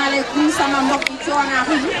defal. maaleykum sama mbokki coonaax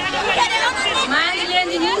yi maa ngi leen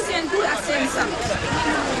di nuyu seen tur ak seen sant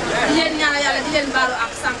di leen ñaanal yàlla di leen baalu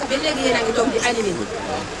ak sànq ba léegi yéen a ngi toog di animé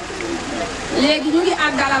léegi ñu ngi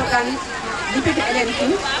ak dalal gan député Hélène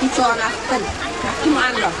Tine ci coonaax pël ak ki mu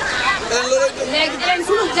àndal léegi Hélène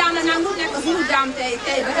sunu jaam la nangu nekk sunu jaam tey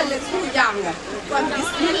ba ëllëg sunu jaam nga kon bis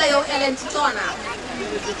nit la yow Hélène ci coonaax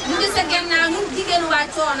ñu ngi sa gannaaw ñun jigéen waa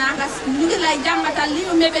coonaax ñu ngi lay jàmbatal li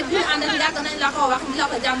ñu mébét bi ñu ànd ak yàgg nañ la ko wax di la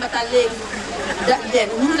ko jàmbatal léegi den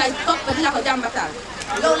ñu ngi lay topp di la ko jàmbatal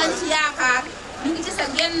loolu lañ ci yaakaar ñu ngi ci sa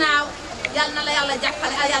gannaaw yàlla na la yàlla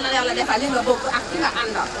jàppale ak yàlla na la yàlla defal li nga bokk ak ki nga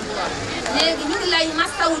àndal léegi ñu ngi lay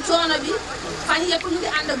mastawu coono bi fan yëpp ñu ngi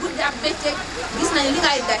ànd guddi ak bëccëg gis nañu li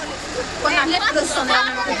ngay def kon nag lépp nga sonn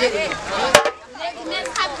yàlla na ko jëriñoo léegi même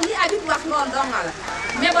xam li Habib wax loolu dong la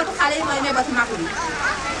mébatu xale yi mooy mébatu mag bi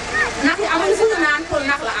nax yi amuñu fu ñu naan pour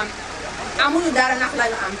nax la am amuñu dara nax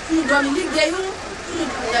lañu am suñu doom yi liggéeyuñu suñu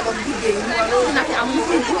njaboot liggéeyuñu loolu nax yi amuñu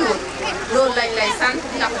fu ñu loolu lañ lay sant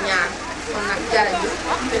di la ko ñaan kon nag jërëjëf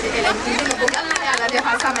bési Hélène ci li nga bëgg yal na yàlla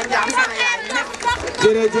defal sama jaam sama yaay nekk.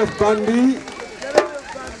 jërëjëf Bandi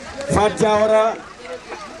Fat Diawara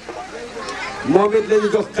moom it lañu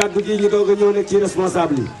jox kaddu gi ñu doog a ñëw nekk ci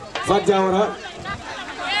responsable yi Fat Diawara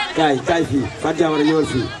kaay fii Fat Diawara ñëwal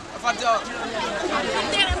fii.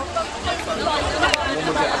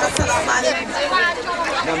 asalaamaaleykum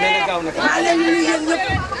maa leen di nuyu yéen ñëpp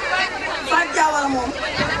Fat Diawara moom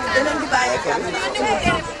da leen di bàyyi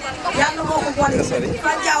yàlla moo ko boole ci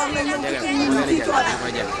Fat Diawara nag ñëw dugg ñu fii Coona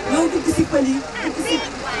ñëw dugg si pël yi dugg si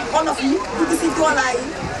olof yi dugg si joolaa yi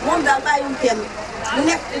moom daal bàyyiwul kenn mu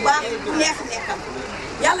nekk bu baax bu neex nekkam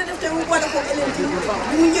yàlla def tamit mu boole ko Hélène Tine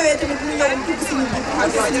bu mu ñëwee tamit mu ñëw dugg si nit ñi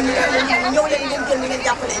ñëw leen ngeen jël ngeen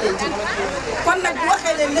jàppale Hélène Tine kon nag bu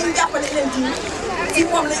waxee leen nañ jàppale Hélène Tine ci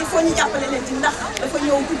moom la il faut ñu jàppale Hélène Tine ndax dafa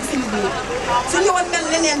ñëw dugg si nit ñi su ñëwoon mel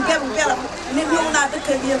leneen beram nit ñëw naa dëkk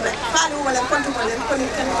ak yéen rek faale wu ma leen compte ma leen kon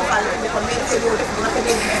kenn ko faale ko kon mais dafay ñëw def bu rafet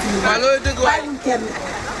leen dugg si nit ñi bàyyiwul kenn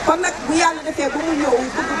kon nag bu yàlla defee ba mu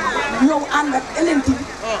ñëw ànd ak Hélène Tine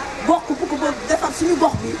bokk bëgg ba defar suñu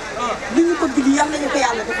gox bi li ñu bëgg di yal nañu ko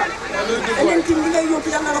yàlla defal Hélène Tine li ngay yóotu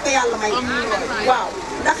yal na la ko yàlla may waaw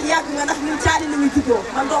ndax yàgg nga ndax ñun caali la ñu juddoo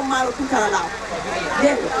man doom maa la tunkara laaw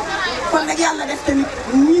dégg nga kon nag yàlla def tamit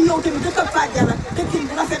ñu ñëw tamit dëkkal Fat Diawara dëkkin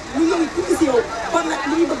bu rafet ñu ñëw dugg si yow kon nag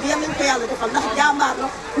li ñu bëgg yal nañu ko yàlla defal ndax jàmbaar la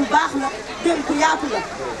ku baax la dégg ku yaatu la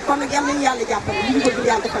kon nag yal nañu yàlla jàppale li ñu bëgg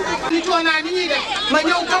yàlla defal la ñu coonaa ni ñuy def ma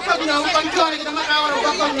ñëw bokk ak ñoom kon coono gi dama kaa war a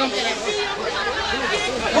bokk ak ñoom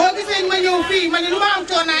boo gisee ma ñëw fii ma ne lu ma am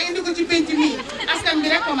coonaa indi ko ci penc mii askan bi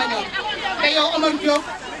rek ko ma ñëw te yow Omar Diop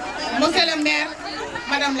monsieur le maire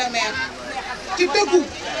madame la maire ci dëggu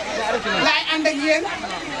laay ànd ak yéen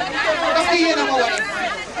parce que yéen a ko wane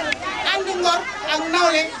ànd ngor ak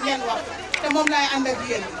nawle ngeen wax te moom laay ànd ak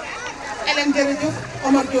yéen Hélène jërëjëf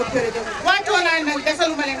Omar Diop jërëjëf waa coonaa nag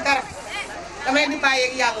desaluma leen dara dama leen di bàyyi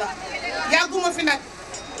ak yàlla yàgguma fi nag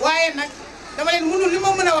waaye nag dama leen mënul li ma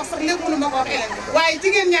mën a wax sax lépp mënu ma ko wax Hélène waaye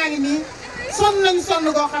jigéen ñaa ngi nii sonn nañu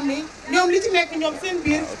sonn koo xam ni ñoom li ci nekk ñoom seen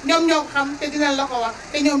biir ñoom ñoo xam te dinañ la ko wax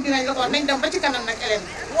te ñoom dinañ la ko wax nañ dem ba ci kanam nag Hélène.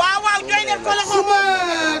 waaw ñooy leen ko la su ma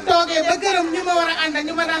toogee ba gërëm ñu ma war a àndal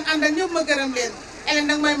ñu ma daan àndal ñëpp ma gërëm leen Hélène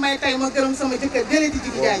nag may tey ma gërëm sama jëkkër jëlee ci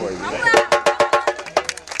Jigi Jaañ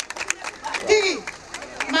Jigi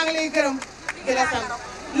maa ngi lay gërëm di la sant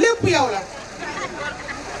lépp yow la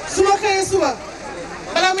su ma xëyee suba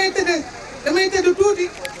balaa may tëdd damay tëdd tuuti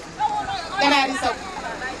ganaar yi saw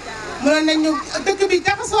mënoon nañ ñu dëkk bi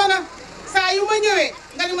jaxasoo na saa yu ma ñëwee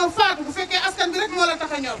nga ni ma Fatou bu fekkee askan bi rek moo la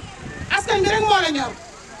tax a ñor askan bi rek moo la ñor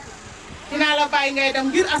dinaa la bàyyi ngay dem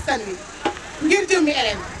ngir askan bi ngir jëmmi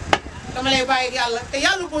Hélène dama lay bàyyi yàlla te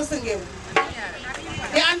yàlla boo sëngeewu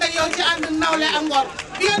di ànd ak yow ci ànd nawle ak ngor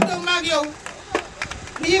bientôt maag yow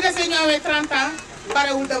li ñu desee ñu amee 30 ans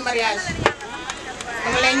barewul de mariage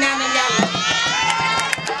dama lay ñaanal yàlla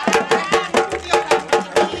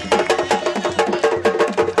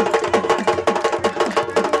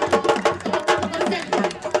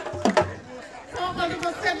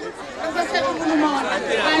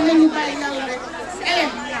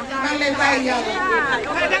lay bàyyi yàlla.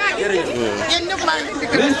 yéen ñëpp maa ngi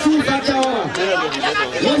leen di. Merci Fatawa.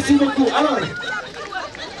 Merci beaucoup.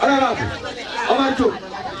 Alors Omar Diop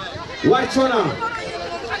waa Cona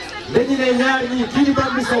dañu ne ñaar ñii kii di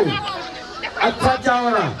Bambi Sow ak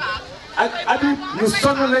Fatawa ak Habib ñu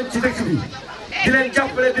sonn leen ci dëkk bi di leen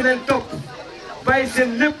jàppale di leen topp bàyyi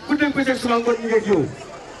seen lépp ku dégg ko ci suma ngoon ñu ngeeg yow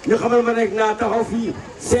ñu xamal ma nekk naa taxaw fii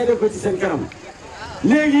seede ko ci seen kanam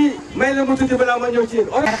léegi may na mu tudd balaa ma ñëw ci yéen.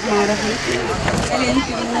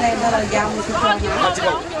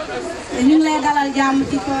 ñu ngi lay dalal jàmm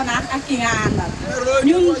ci Coonaax ak ki nga àndal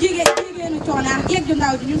ñun jigéenu Coonaax jeeg ju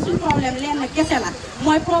ndaw ji ñun suñu problème lenn kese la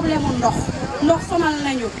mooy problème mu ndox sonal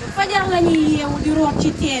nañu fajar la ñuy yeewu di root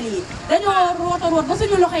ci teen yi dañoo root a root ba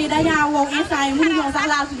suñu loxo yi dañaa wow instant yi mënuñoo sax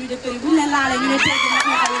laal suñu jëkkër yi buñ leen laalee ñu ne tegg nag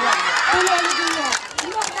loxo yi wow te loolu du yoon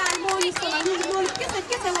ndox daal moo ñu sonal ñun loolu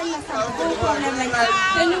kese lañ la sant boobu problème lañ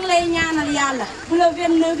te ñu ngi lay ñaanal yàlla bu la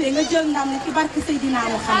 29 nga jël ndam ne ci barke Seydina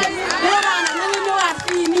Muhammad boobaa nag nañu ñëwaat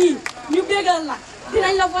fii nii ñu bégal la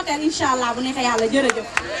dinañ la voter incha allah bu neexee yàlla jërëjëf.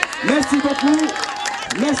 Merci beaucoup.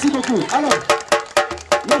 Merci beaucoup. Alors,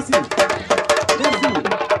 merci.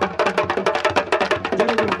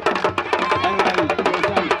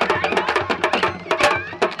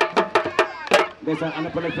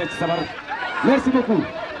 Merci beaucoup.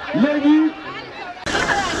 Léegi.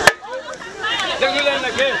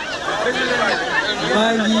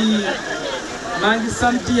 maa ngi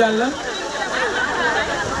sant yàlla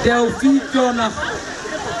teew fii Coonaax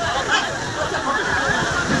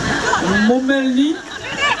mu mel ni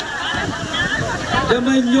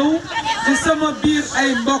dama ñëw ci sama biir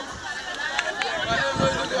ay mbokk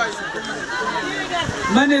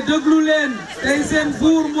ma ne déglu leen tey seen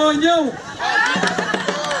buur moo ñëw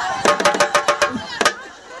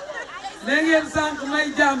ne ngeen sànq may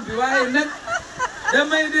jaam bi waaye nag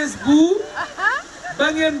damay des buur ba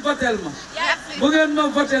ngeen votel ma bu ngeen ma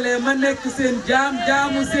votelee ma nekk seen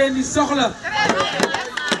jaamu seeni soxla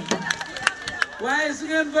waaye su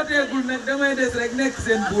ngeen voteegul nag damay des rek nekk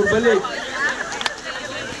seen buur ba léegi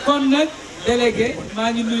kon nag délégué maa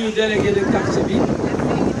ngi nuyu délégué de quartier bi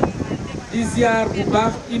di ziar bu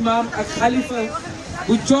baax imam ak xalifa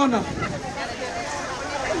bu Coonaax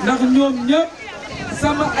ndax ñoom ñëpp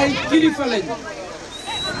sama ay kilifa lañ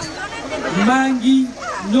maa ngi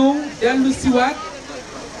ñëw dellu siwaat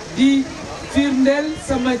di firndeel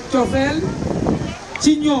sama cofeel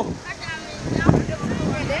ci ñoom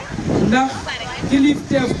ndax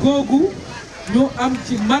kilifteef googu ñu am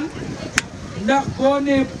ci man ndax boo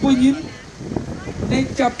ne Poñin ne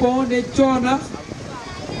Capon ne Coonaax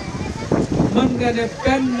mën nga ne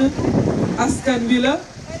benn askan wi la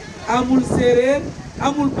amul séeréer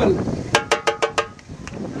amul pël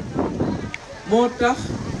moo tax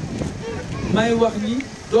may wax ni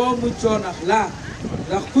doomu Coonaax laa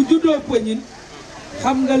ndax ku juddoo Poñin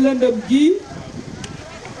xam nga lëndëm gi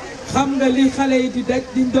xam nga li xale yi di daj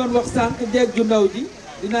diñ doon wax sànq jeeg ju ndaw ji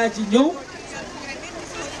dinaa ci ñëw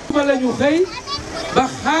ma la ñu xëy ba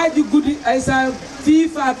xaaju guddi ay saa fii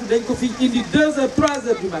faatu dañ ko fi indi 2 heures 3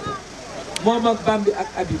 heures du matin moom ak Bambi ak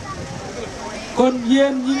Habib kon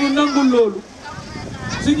yéen ñi ñu nangul loolu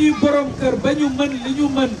suñuy borom kër ba ñu mën li ñu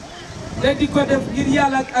mën te di ko def ngir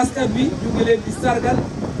yàlla ak askan wi ñu ngi leen di sargal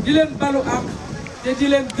di leen balu ak te di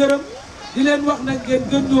leen gërëm di leen wax nag ngeen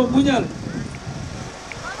gën ñoo muñal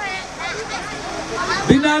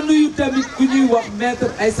dinaa nuyu tamit ku ñuy wax maître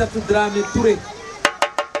Aïssatou Dramé Touré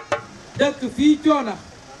dëkk fii Coonaax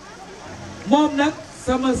moom nag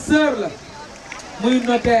sama sœur la muy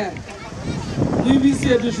notaire muy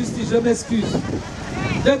huissier de justice je m'excuse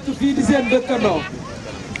dëkk fii di seen dëkkandoo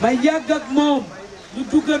ma yàgg ak moom ñu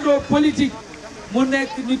duggandoo politique mu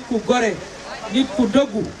nekk nit ku gore nit ku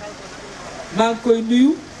dëggu maa ngi koy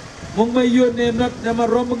nuyu mu ngi may yónnee note ne ma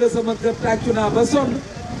romb nga sama kër tàccu naa ba sonn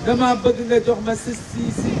dama bëgg nga jox ma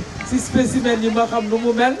si spécimen yi ma xam nu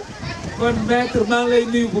mu mel kon maître maa ngi lay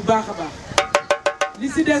nuyu bu baax a baax li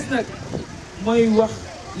si des nag mooy wax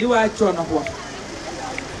li waa Coonaax wax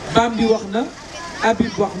Bambi wax na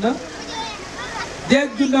Habib wax na jeeg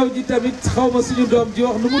ju ndaw ji tamit xaw ma suñu doom ji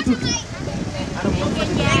wax nu mu tudd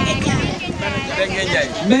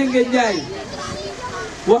Menge Njaay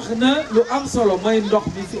wax na lu am solo mooy ndox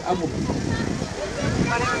mi fi amul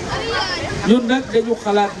ñun nag dañu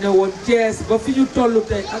xalaat ne woon Thiès ba fi ñu toll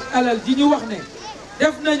tey ak alal ji ñu wax ne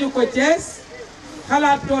def nañu ko Thiès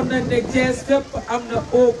xalaatoon nañ ne Thiès fépp am na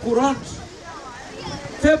eau courante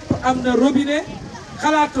fépp am na robinet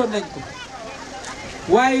xalaatoon nañ ko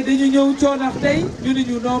waaye dañu ñëw Coonaax tey ñu ni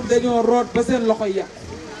ñu ñoom dañoo root ba seen loxo yàq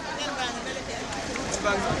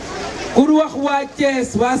pour wax waa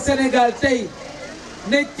Thiès waa Sénégal tey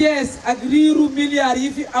ne Thiès ak riiru milliards yi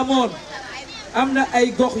fi amoon am na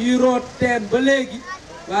ay gox yu root teen ba léegi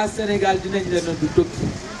waa Sénégal dinañ leen a du tukki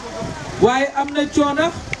waaye am na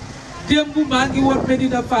coonax démb maa ngi woon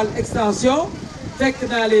Medina Fall extension fekk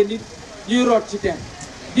naa leen nit ñuy root ci teen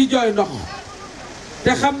di jooy ndox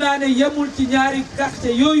te xam naa ne yemul ci ñaari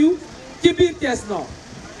quartier yooyu ci biir Thiès Nord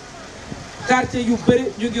quartier yu bëri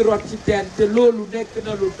ñu ngi root ci teen te loolu nekk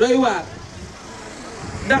na lu doy waar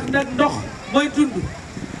ndax nag ndox mooy dund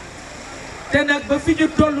te nag ba fi ñu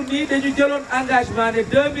toll nii dañu jëloon engagement ne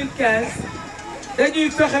 2015 dañuy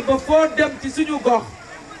fexe ba foo dem ci suñu gox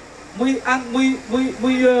muy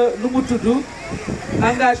nu mu tudd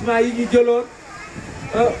engagement yi ñu jëloon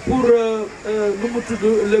pour nu mu tudd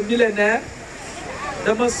le millénaire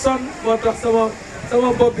dama sonn moo tax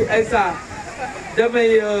sama bopp bi ay saa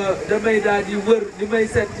damay daal di wër li may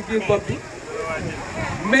seet ci biir bopp bi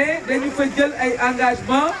mais dañu fa jël ay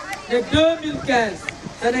engagement ne 2015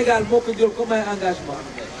 Sénégal moo ko jël comme ay engagement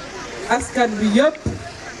askan bi yëpp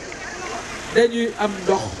dañuy am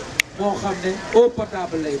ndox moo xam ne eau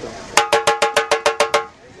potable lay doon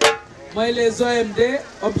mooy les OMD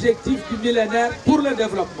objectifs du millénaire pour le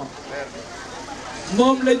développement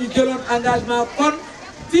moom la ñu jëloon engagement kon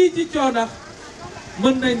fii ci Coonax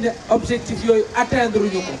mën nañ ne objectif yooyu atteindre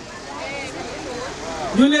ñu ko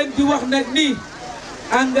ñu leen di wax nag ni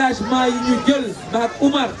engagement yi ñu jël maak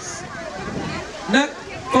Oumar nag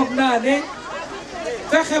foog naa ne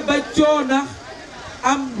fexe ba Coonax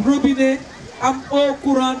am robinet am eau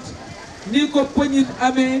courante ni ko Poñin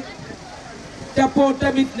amee Japon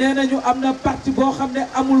tamit nee nañu am na partie boo xam ne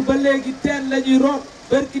amul ba léegi teen la ñuy root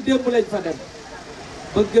bërki démb lañ fa dem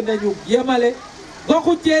bëgg nañu yemale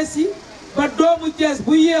goxu Thiès yi ba doomu Thiès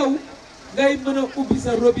bu yeewu ngay mën a ubbi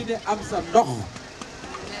sa robinet am sa ndox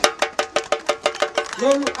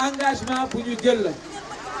loolu engagement bu ñu jël la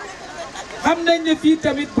xam nañ ne fii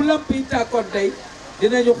tamit bu lamp yi tàkkoon tey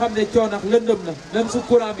dinañu xam ne Coonax lëndëm na même su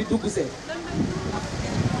courant bi dugg see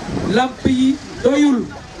lamp yi doyul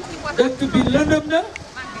dëkk bi lëndëm na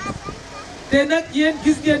te nag yéen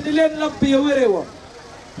gis ngeen ni leen lamp ya wéree woon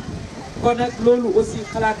kon nag loolu aussi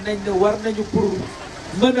xalaat nañ ne war nañu pour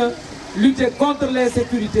mën a lutter contre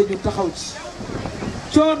l'insécurité ñu taxaw ci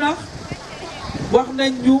Coonax wax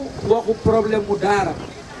nañ ñu waxu problème mu daara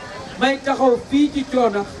may taxaw fii ci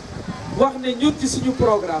Coonax wax ne ñun ci suñu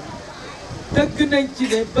programme dëgg nañ ci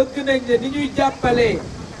ne bëgg nañ ne ni ñuy jàppalee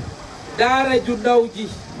daara ju ndaw ji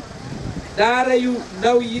daara yu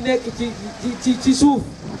ndaw yi nekk ci suuf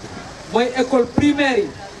mooy école primaire yi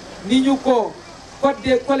ni ñu ko code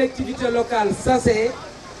des collectivités locales sasee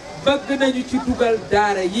bëgg nañu ci dugal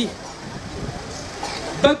daara yi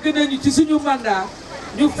bëgg nañu ci suñu mandat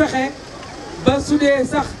ñu fexe ba su dee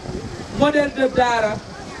sax modèle de daara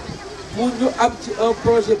mu ñu am ci un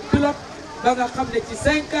projet pilote ba nga xam ne ci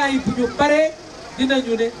 5 ans yi bu ñu paree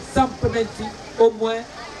dinañu ne samp nañ ci au moins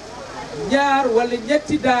ñaar wala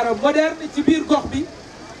ñetti daara moderne ci biir gox bi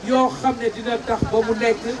yoo xam ne dina tax ba mu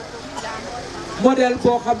nekk modèle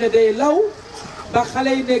boo xam ne day law ba xale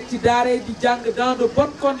yi nekk ci daara yi di jàng dans de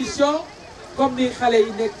bonnes conditions comme ni xale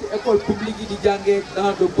yi nekk ci école publique yi di jàngee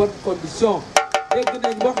dans de bonnes conditions dégg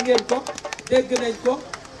nañ wax ngeen ko dégg nañ ko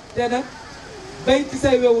te nag bay ci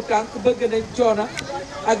say wewu tànk bëgg nañ Coonax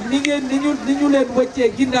ak ni ñu leen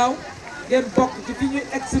wëccee ginnaaw ngeen bokk ci fi ñuy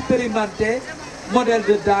expérimenter modèle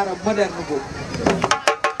de daara moderne boobu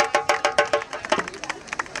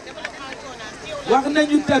wax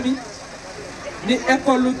nañu tamit ni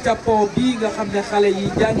école lu Japon bii nga xam ne xale yi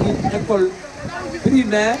jàngi école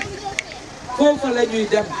primaire foofa la ñuy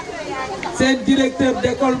dem seen directeur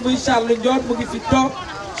d'école muy Charles Ndione mu ngi fi toog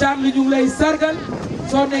Charles ñu ngi lay sargal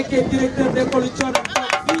soo nekkee directeur d'école Coonax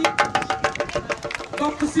toog fii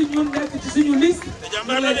bokk si ñun nekk ci suñu liste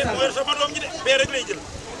ñu lay sargal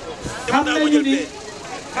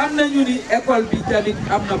xam nañu ni école bi tamit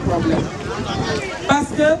am na problème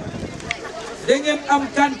parce que da ngeen am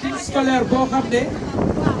cantine scolaire boo xam ne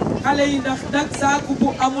xale yi ndax nag saaku bu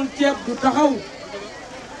amul ceeb du taxaw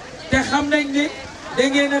te xam nañ ne da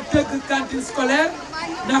ngeen a tëgg cantine scolaire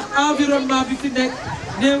ndax environnement bi fi nekk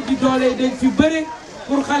néew di doole dañ fi bëre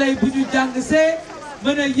pour xale yi bu ñu jàng see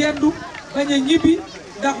mën a yendu bañ a ñibbi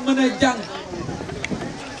ndax mën a jàng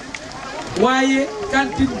waaye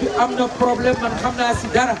cantine bi am na problème man xam naa si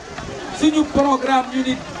dara suñu programme ñu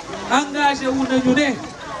nit engagé wu nañu ne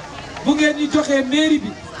bu ngeen ñu joxee mairie bi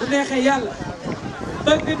bu neexee yàlla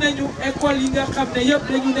bëgg nañu école yi nga xam ne yëpp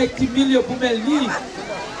dañu nekk ci milieu bu mel nii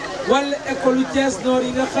wala école yu Thiès Nord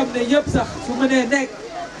yi nga xam ne yëpp sax su mënee nekk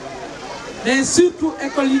mais surtout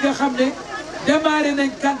école yi nga xam ne démarré nañ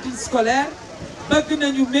cantine scolaire bëgg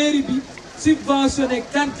nañu mairie bi subventionné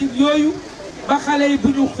cantine yooyu ba xale yi bu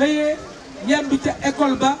ñu xëyee yendu ca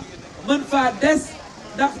école ba mën faa des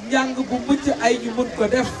ndax njàng bu mucc ay ñu mën ko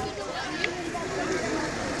def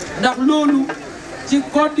ndax loolu ci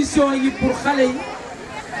condition yi pour xale yi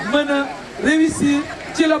mën a réussir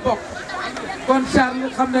ci la bokk kon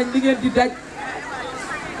Charles xam nañ li ngeen di daj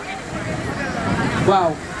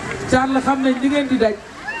waaw Charles xam nañ li ngeen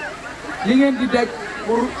di daj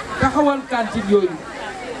pour taxawal cantine yooyu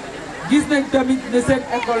gis nañ tamit ne seen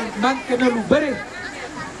école manqué na lu bëre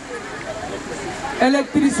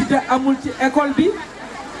électricité amul ci école bi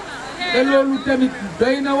te loolu tamit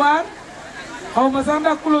doy na waar xaw ma sax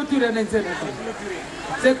ndax clôturé nañ seen école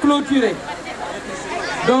c'est clôturé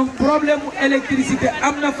donc problème mu électricité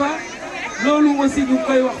am na fa loolu aussi ñu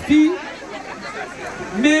koy wax fii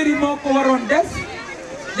mairie moo ko waroon def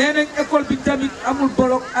nee nañ école bi tamit amul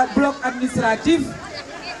bloc administratif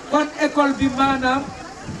kon école bi maanaam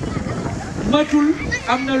matul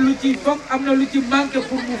am na lu ci manqué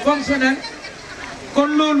pour mu fonctionner kon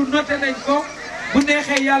loolu noté nañ ko bu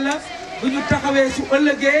neexee yàlla bu ñu taxawee su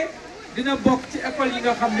ëllëgee dina bokk ci école yi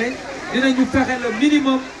nga xam ne dinañu fexe le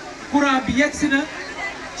minimum courant bi yegsi na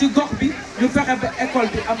ci gox bi ñu fexe ba école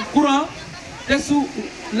bi am courant te su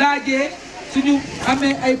laajee suñu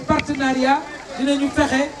amee ay partenariat dinañu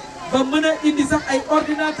fexe ba mën a indi sax ay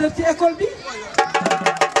ordinateur ci école bi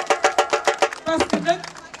parce que nag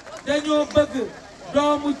dañoo bëgg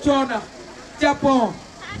doomu Coona Japon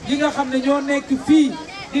yi nga xam ne ñoo nekk fii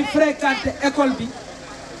di fréquenter école bi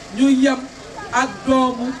ñu yem ak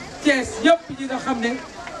doomu Thiès yëpp yi nga xam ne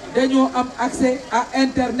dañoo am accès à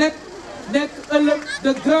internet nekk ëllëg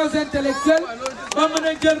de grands intellectuels ba mën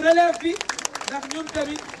a jël relève bi ndax ñun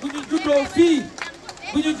tamit bu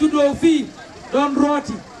ñu juddoo fii doon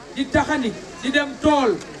rooti di taxani di dem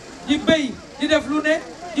tool di béy di def lu ne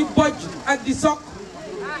di bojj ak di sokk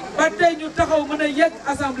ba tey ñu taxaw mën a yegg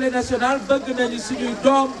assemblée nationale bëgg nañu suñuy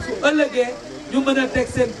doom su ëllëgee ñu mën a teg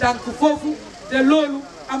seen tànk foofu te loolu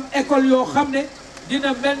am école yoo xam ne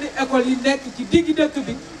dina mel ni école yi nekk ci diggi dëkk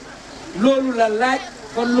bi loolu la laaj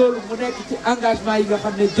kon loolu mu nekk ci engagement yi nga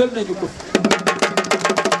xam ne jël nañu ko.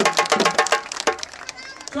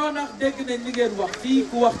 Coonax dégg nañ li ngeen wax fii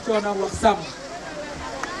ku wax Coonax wax sàmm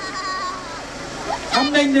xam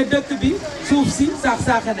nañ ne dëkk bi suuf si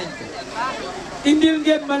saax-saaxe nañ ko indil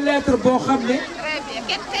ngeen ma lettre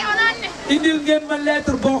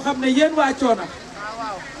boo xam ne yéen waa Coonax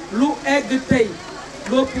lu egg tey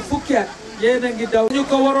loppi fukki at yéen a ngi daw ñu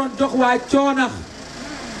ko waroon jox waa Coonax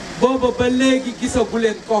booba ba léegi gisagu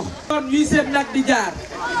leen ko yoon wi seen nag di jaar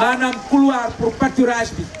maanaam couloir pour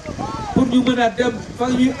pâturage bi pour ñu mën a dem fa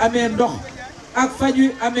ñuy amee ndox ak fa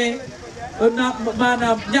ñuy amee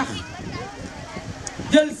maanaam ñax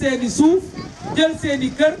jël seeni suuf jël seeni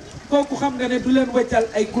kër kooku xam nga ne du leen weccal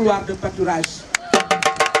ay couloir de pâturage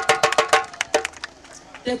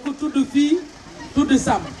te ku tudd fii tudd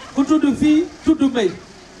sàmm ku tudd fii tudd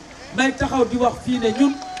may taxaw di wax fii ne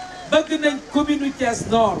ñun bëgg nañ commune Thiès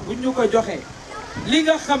Nord bu ñu ko joxee li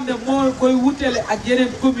nga xam ne moo koy wutale ak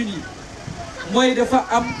yeneen communes yi mooy dafa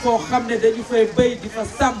am foo xam ne dañu fay béy di fa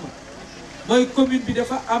sàmm mooy commune bi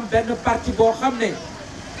dafa am benn partie boo xam ne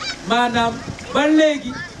maanaam ba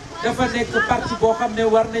léegi dafa nekk partie boo xam ne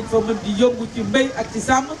war nañ fa mën di yëngu ci mbéy ak ci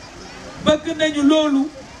sàmm bëgg nañu loolu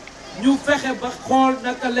ñu fexe ba xool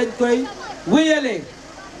naka lañ koy wéyalee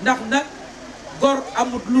ndax nag gor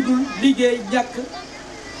amut lu dul liggéey ñàkk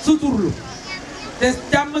suturlu te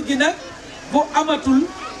càmm gi nag bu amatul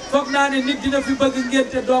foog naa ne nit dina fi bëgg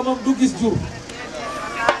ngénte doomam du gis jur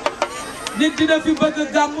nit dina fi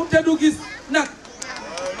bëgg gàmmu te du gis nag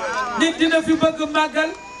nit dina fi bëgg màggal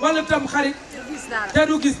wala tam xarit te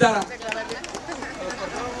du gis dara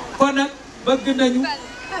kon nag bëgg nañu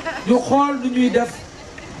ñu xool nu ñuy def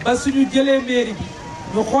ba suñu jëlee mairie bi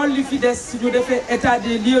ñu xool li fi des suñu defee état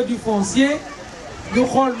des lieux du foncier ñu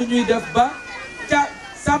xool nu ñuy def ba ca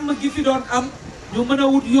sàmm gi fi doon am ñu mën a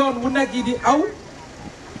wut yoon wu nag yi di aw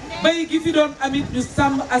béy gi fi doon amit ñu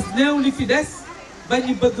sàmm as néew li fi des ba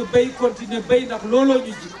ñu bëgg béy continuer béy ndax looloo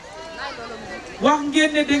ñu ji wax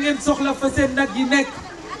ngeen ne da ngeen soxla fa seen nag yi nekk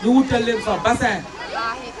ñu wutal leen fa bassin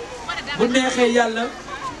bu neexee yàlla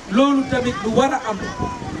loolu tamit lu war a am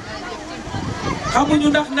xamuñu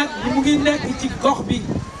ndax nag mu ngi nekk ci gox bi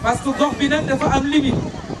parce que gox bi nag dafa am limite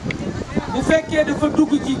bu fekkee dafa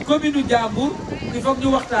dugg ci commune Ndiambour il faut ñu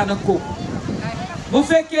waxtaan ak kooku bu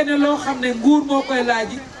fekkee ne loo xam ne nguur moo koy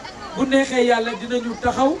laaji bu neexee yàlla dinañu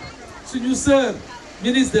taxaw suñu sœur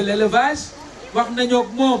ministre de l'élevage wax nañoo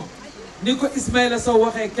ak moom ni ko Ismaïla Sow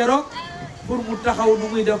waxee keroog pour mu taxaw nu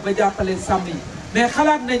muy def ba jàppale sàmm yi mais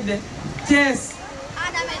xalaat nañ ne Thiès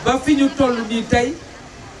ba fi ñu toll nii tey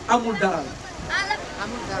amul dara la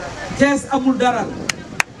Thiès amul daral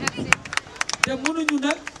te mënuñu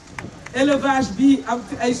nag élevage bi am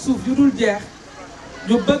fi ay suuf yu dul jeex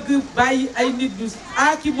ñu bëgg bàyyi ay nit ñu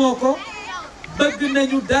aakimoo ko bëgg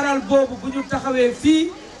nañu daral boobu bu ñu taxawee fii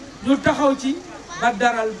ñu taxaw ci ba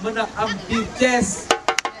daral mën a am biir Thiès.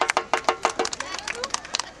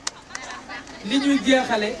 li ñuy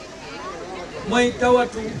jeexale mooy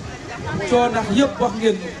tawatu coonax yëpp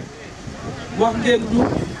wax ngeen ñu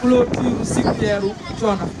clôture cimetière u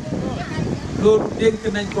coonax loolu dénk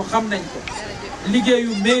nañ ko xam nañ ko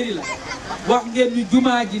liggéeyu mairie la wax ngeen ñu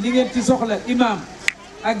jumaa ji li ngeen ci soxla imam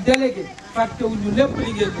ak délégué fàttewuñu lépp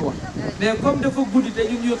li ngeen ñu wax mais comme dafa guddi te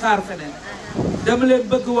ñu ñuy xaar feneen dama leen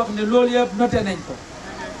bëgg wax ne loolu yëpp noté nañ ko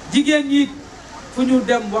jigéen ñi fu ñu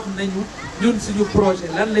dem wax nañu ñun suñu projet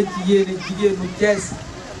lan lañ ci yéene jigéenu Thiès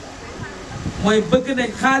mooy bëgg nañ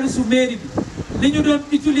xaalisu mairie bi li ñu doon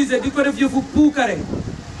utiliser di ko def yëfu puukare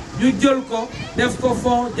ñu jël ko def ko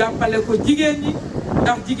fond jàppale ko jigéen ñi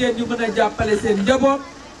ndax jigéen ñu mën a jàppale seen njaboot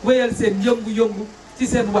wéyal seen yëngu-yëngu ci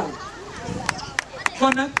seen wàll kon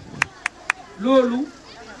nag loolu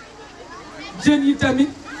jeunes yi tamit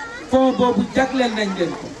fond boobu jagleel nañ leen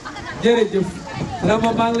ko jërëjëf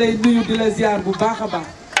Rama maa ngi lay nuyu di la ziar bu baax a baax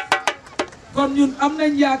kon ñun am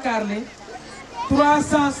nañ yaakaar ne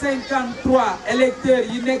 353 électeurs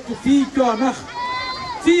yi nekk fii Coonax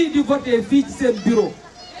fii di voté fii ci seen bureau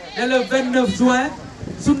ne le 29 juin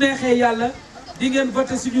su neexee yàlla di ngeen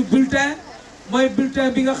voté suñu bulletin mooy bulletin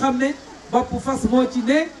bi nga xam ne bopp fas moo ci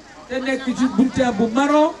ne te nekk ci bulletin bu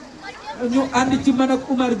marron ñu ànd ci man ak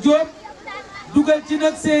Oumar Diop dugal ci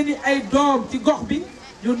nag seeni ay doom ci gox bi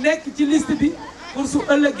ñu nekk ci liste bi pour su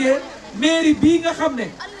ëllëgee mairie bii nga xam ne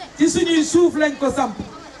ci suñuy suuf lañ ko samp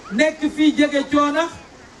nekk fii jege Coonax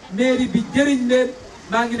mairie bi jëriñ leen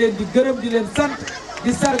maa ngi leen di gërëm di leen sant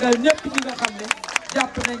di sargal ñëpp ñi nga xam ne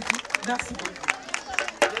jàpp nañ ci merci beaucoup.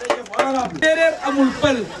 séeréer amul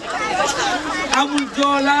pël amul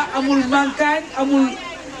joola amul mankaañ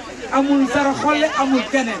amul saraxole amul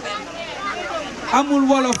keneen amul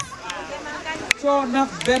wolof Coonax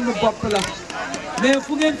benn bopp la mais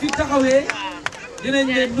fu ngeen fi taxawee dinañ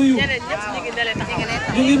leen nuyu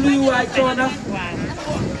ñu ngi nuyu waa Coonax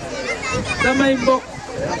samay mbokk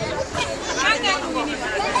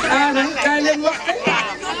ana kaay leen wax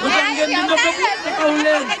lu tax ngeen di nga bëgg taxaw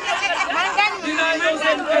leen dinaa ñëw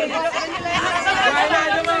seen kër waaye naa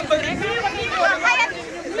dama bëgg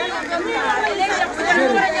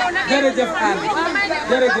jërëjëf Anne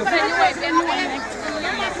jërëjëf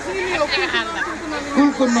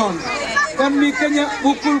kulku noon kon mi keña bu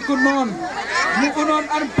kulku noon mu ko noon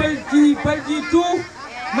an palji tout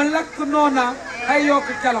ma lakk noona ay yokk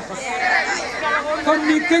calaxos kon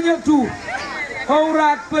mi keña tout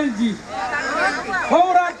howraat palji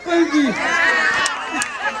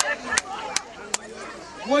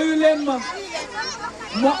woyu leen ma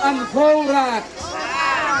mo an howraat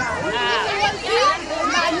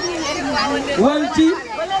walti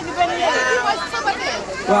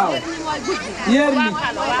waaw yeer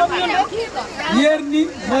ni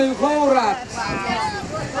mooy howraat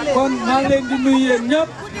kon maa leen di nuyu yéen ñëpp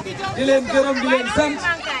di leen gërëm di leen sant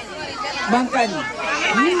mankañ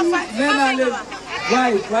nee naa leen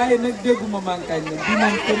waaye nag dégguma mankañ la di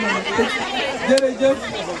moom ko mën a tëj jërëjëf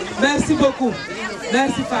merci beaucoup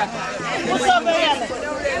merci Fatou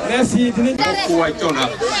merci dinañ bokk waa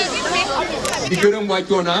Coonax di gërëm waa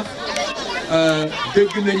Coonax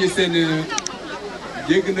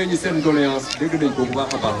dégg nañu seen doléance dégg nañ ko bu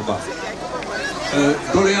baax a baax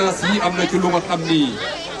doléance yi am na ci lu nga xam ni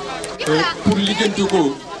pour lijjanti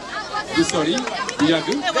ko du sori du yàgg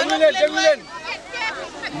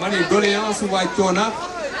ma ne doléance waa Coonax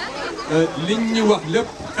liñ ñu wax lépp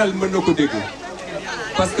xel mën na ko dégg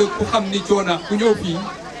parce que ku xam ni Coonax ku ñëw fii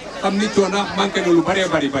xam ni Coonax manqué na lu bëree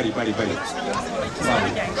bari waaw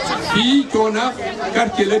fii Coonax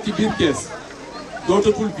quartier la ci biir Thiès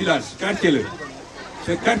dootatul village quartier la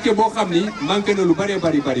te quartier boo xam ni manqué na lu bëree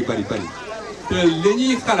bari te li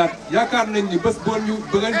ñuy xalaat yaakaar nañ ni bés bu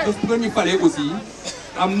ngeen ñu falee aussi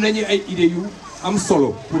am nañu ay idées yu am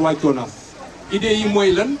solo pour waa Coonax idées yi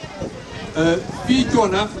mooy lan fii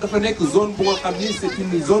Coonax dafa nekk zone bu nga xam ni c'est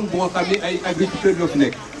une zone bu nga xam ni ay agriculteurs ñoo fi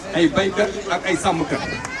nekk ay baykat ak ay sàmmkat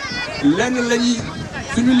lenn lañuy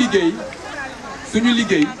suñu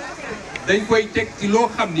liggéey dañ koy teg ci loo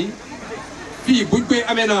xam ni fii buñ koy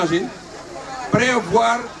aménager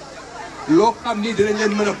prévoir loo xam ni dinañ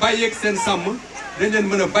leen mën a bàyyeeg seen sàmm dinañ leen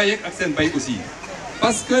mën a bàyyeeg ak seen bay aussi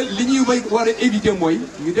parce que li ñuy war a éviter mooy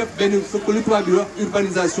ñu def benn ce que le tubaab bi wax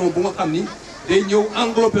urbanisation bu nga xam ni day ñëw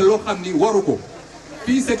englober loo xam ni waru ko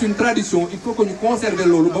fii c'est une tradition il faut que ñu conserver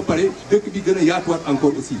loolu ba pare dëkk bi gën a yaatuwaat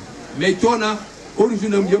encore aussi mais Coonax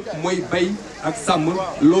origine am yëpp mooy bay ak sàmm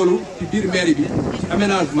loolu ci biir mairie bi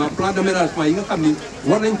aménagement plan d'aménagement yi nga xam ni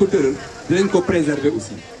war nañ ko tëral dinañ ko préserver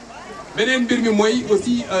aussi. beneen mbir mi mooy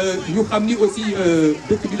aussi ñu xam ni aussi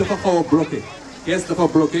dëkk bi dafa xaw a bloqué Kees dafa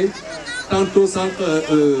bloqué tantôt sànq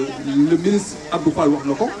le ministre Abdou Fall wax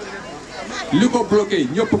na ko li ko bloqué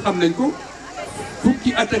ñëpp xam nañ ko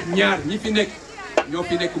fukki at ak ñaar ñi fi nekk ñoo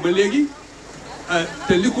fi nekk ba léegi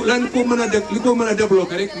te li ko mën a def li ko mën a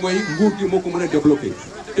débloqué rek mooy nguur gi moo ko mën a débloqué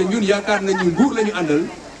te ñun yaakaar nañu nguur la ñu àndal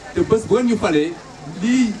te bés bu ñu falee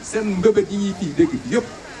lii seen mbëbët yi ñuy fii dëkk bi yëpp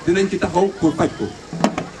dinañ ci taxaw pour faj ko.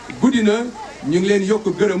 guddi na ñu ngi leen yokk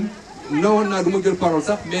gërëm nawoon naa du ma jël parole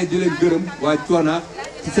sax mais di leen gërëm waa Coonaax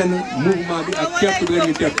ci seen mouvement bi ak teertu bi leen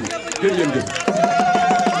ñu teertu jërëjëf.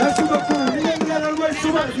 merci beaucoup li ngeen ñaanal mooy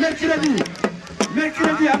suba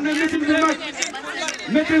mercredi am na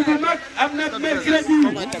meeting bu mag am na mercredi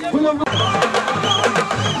bu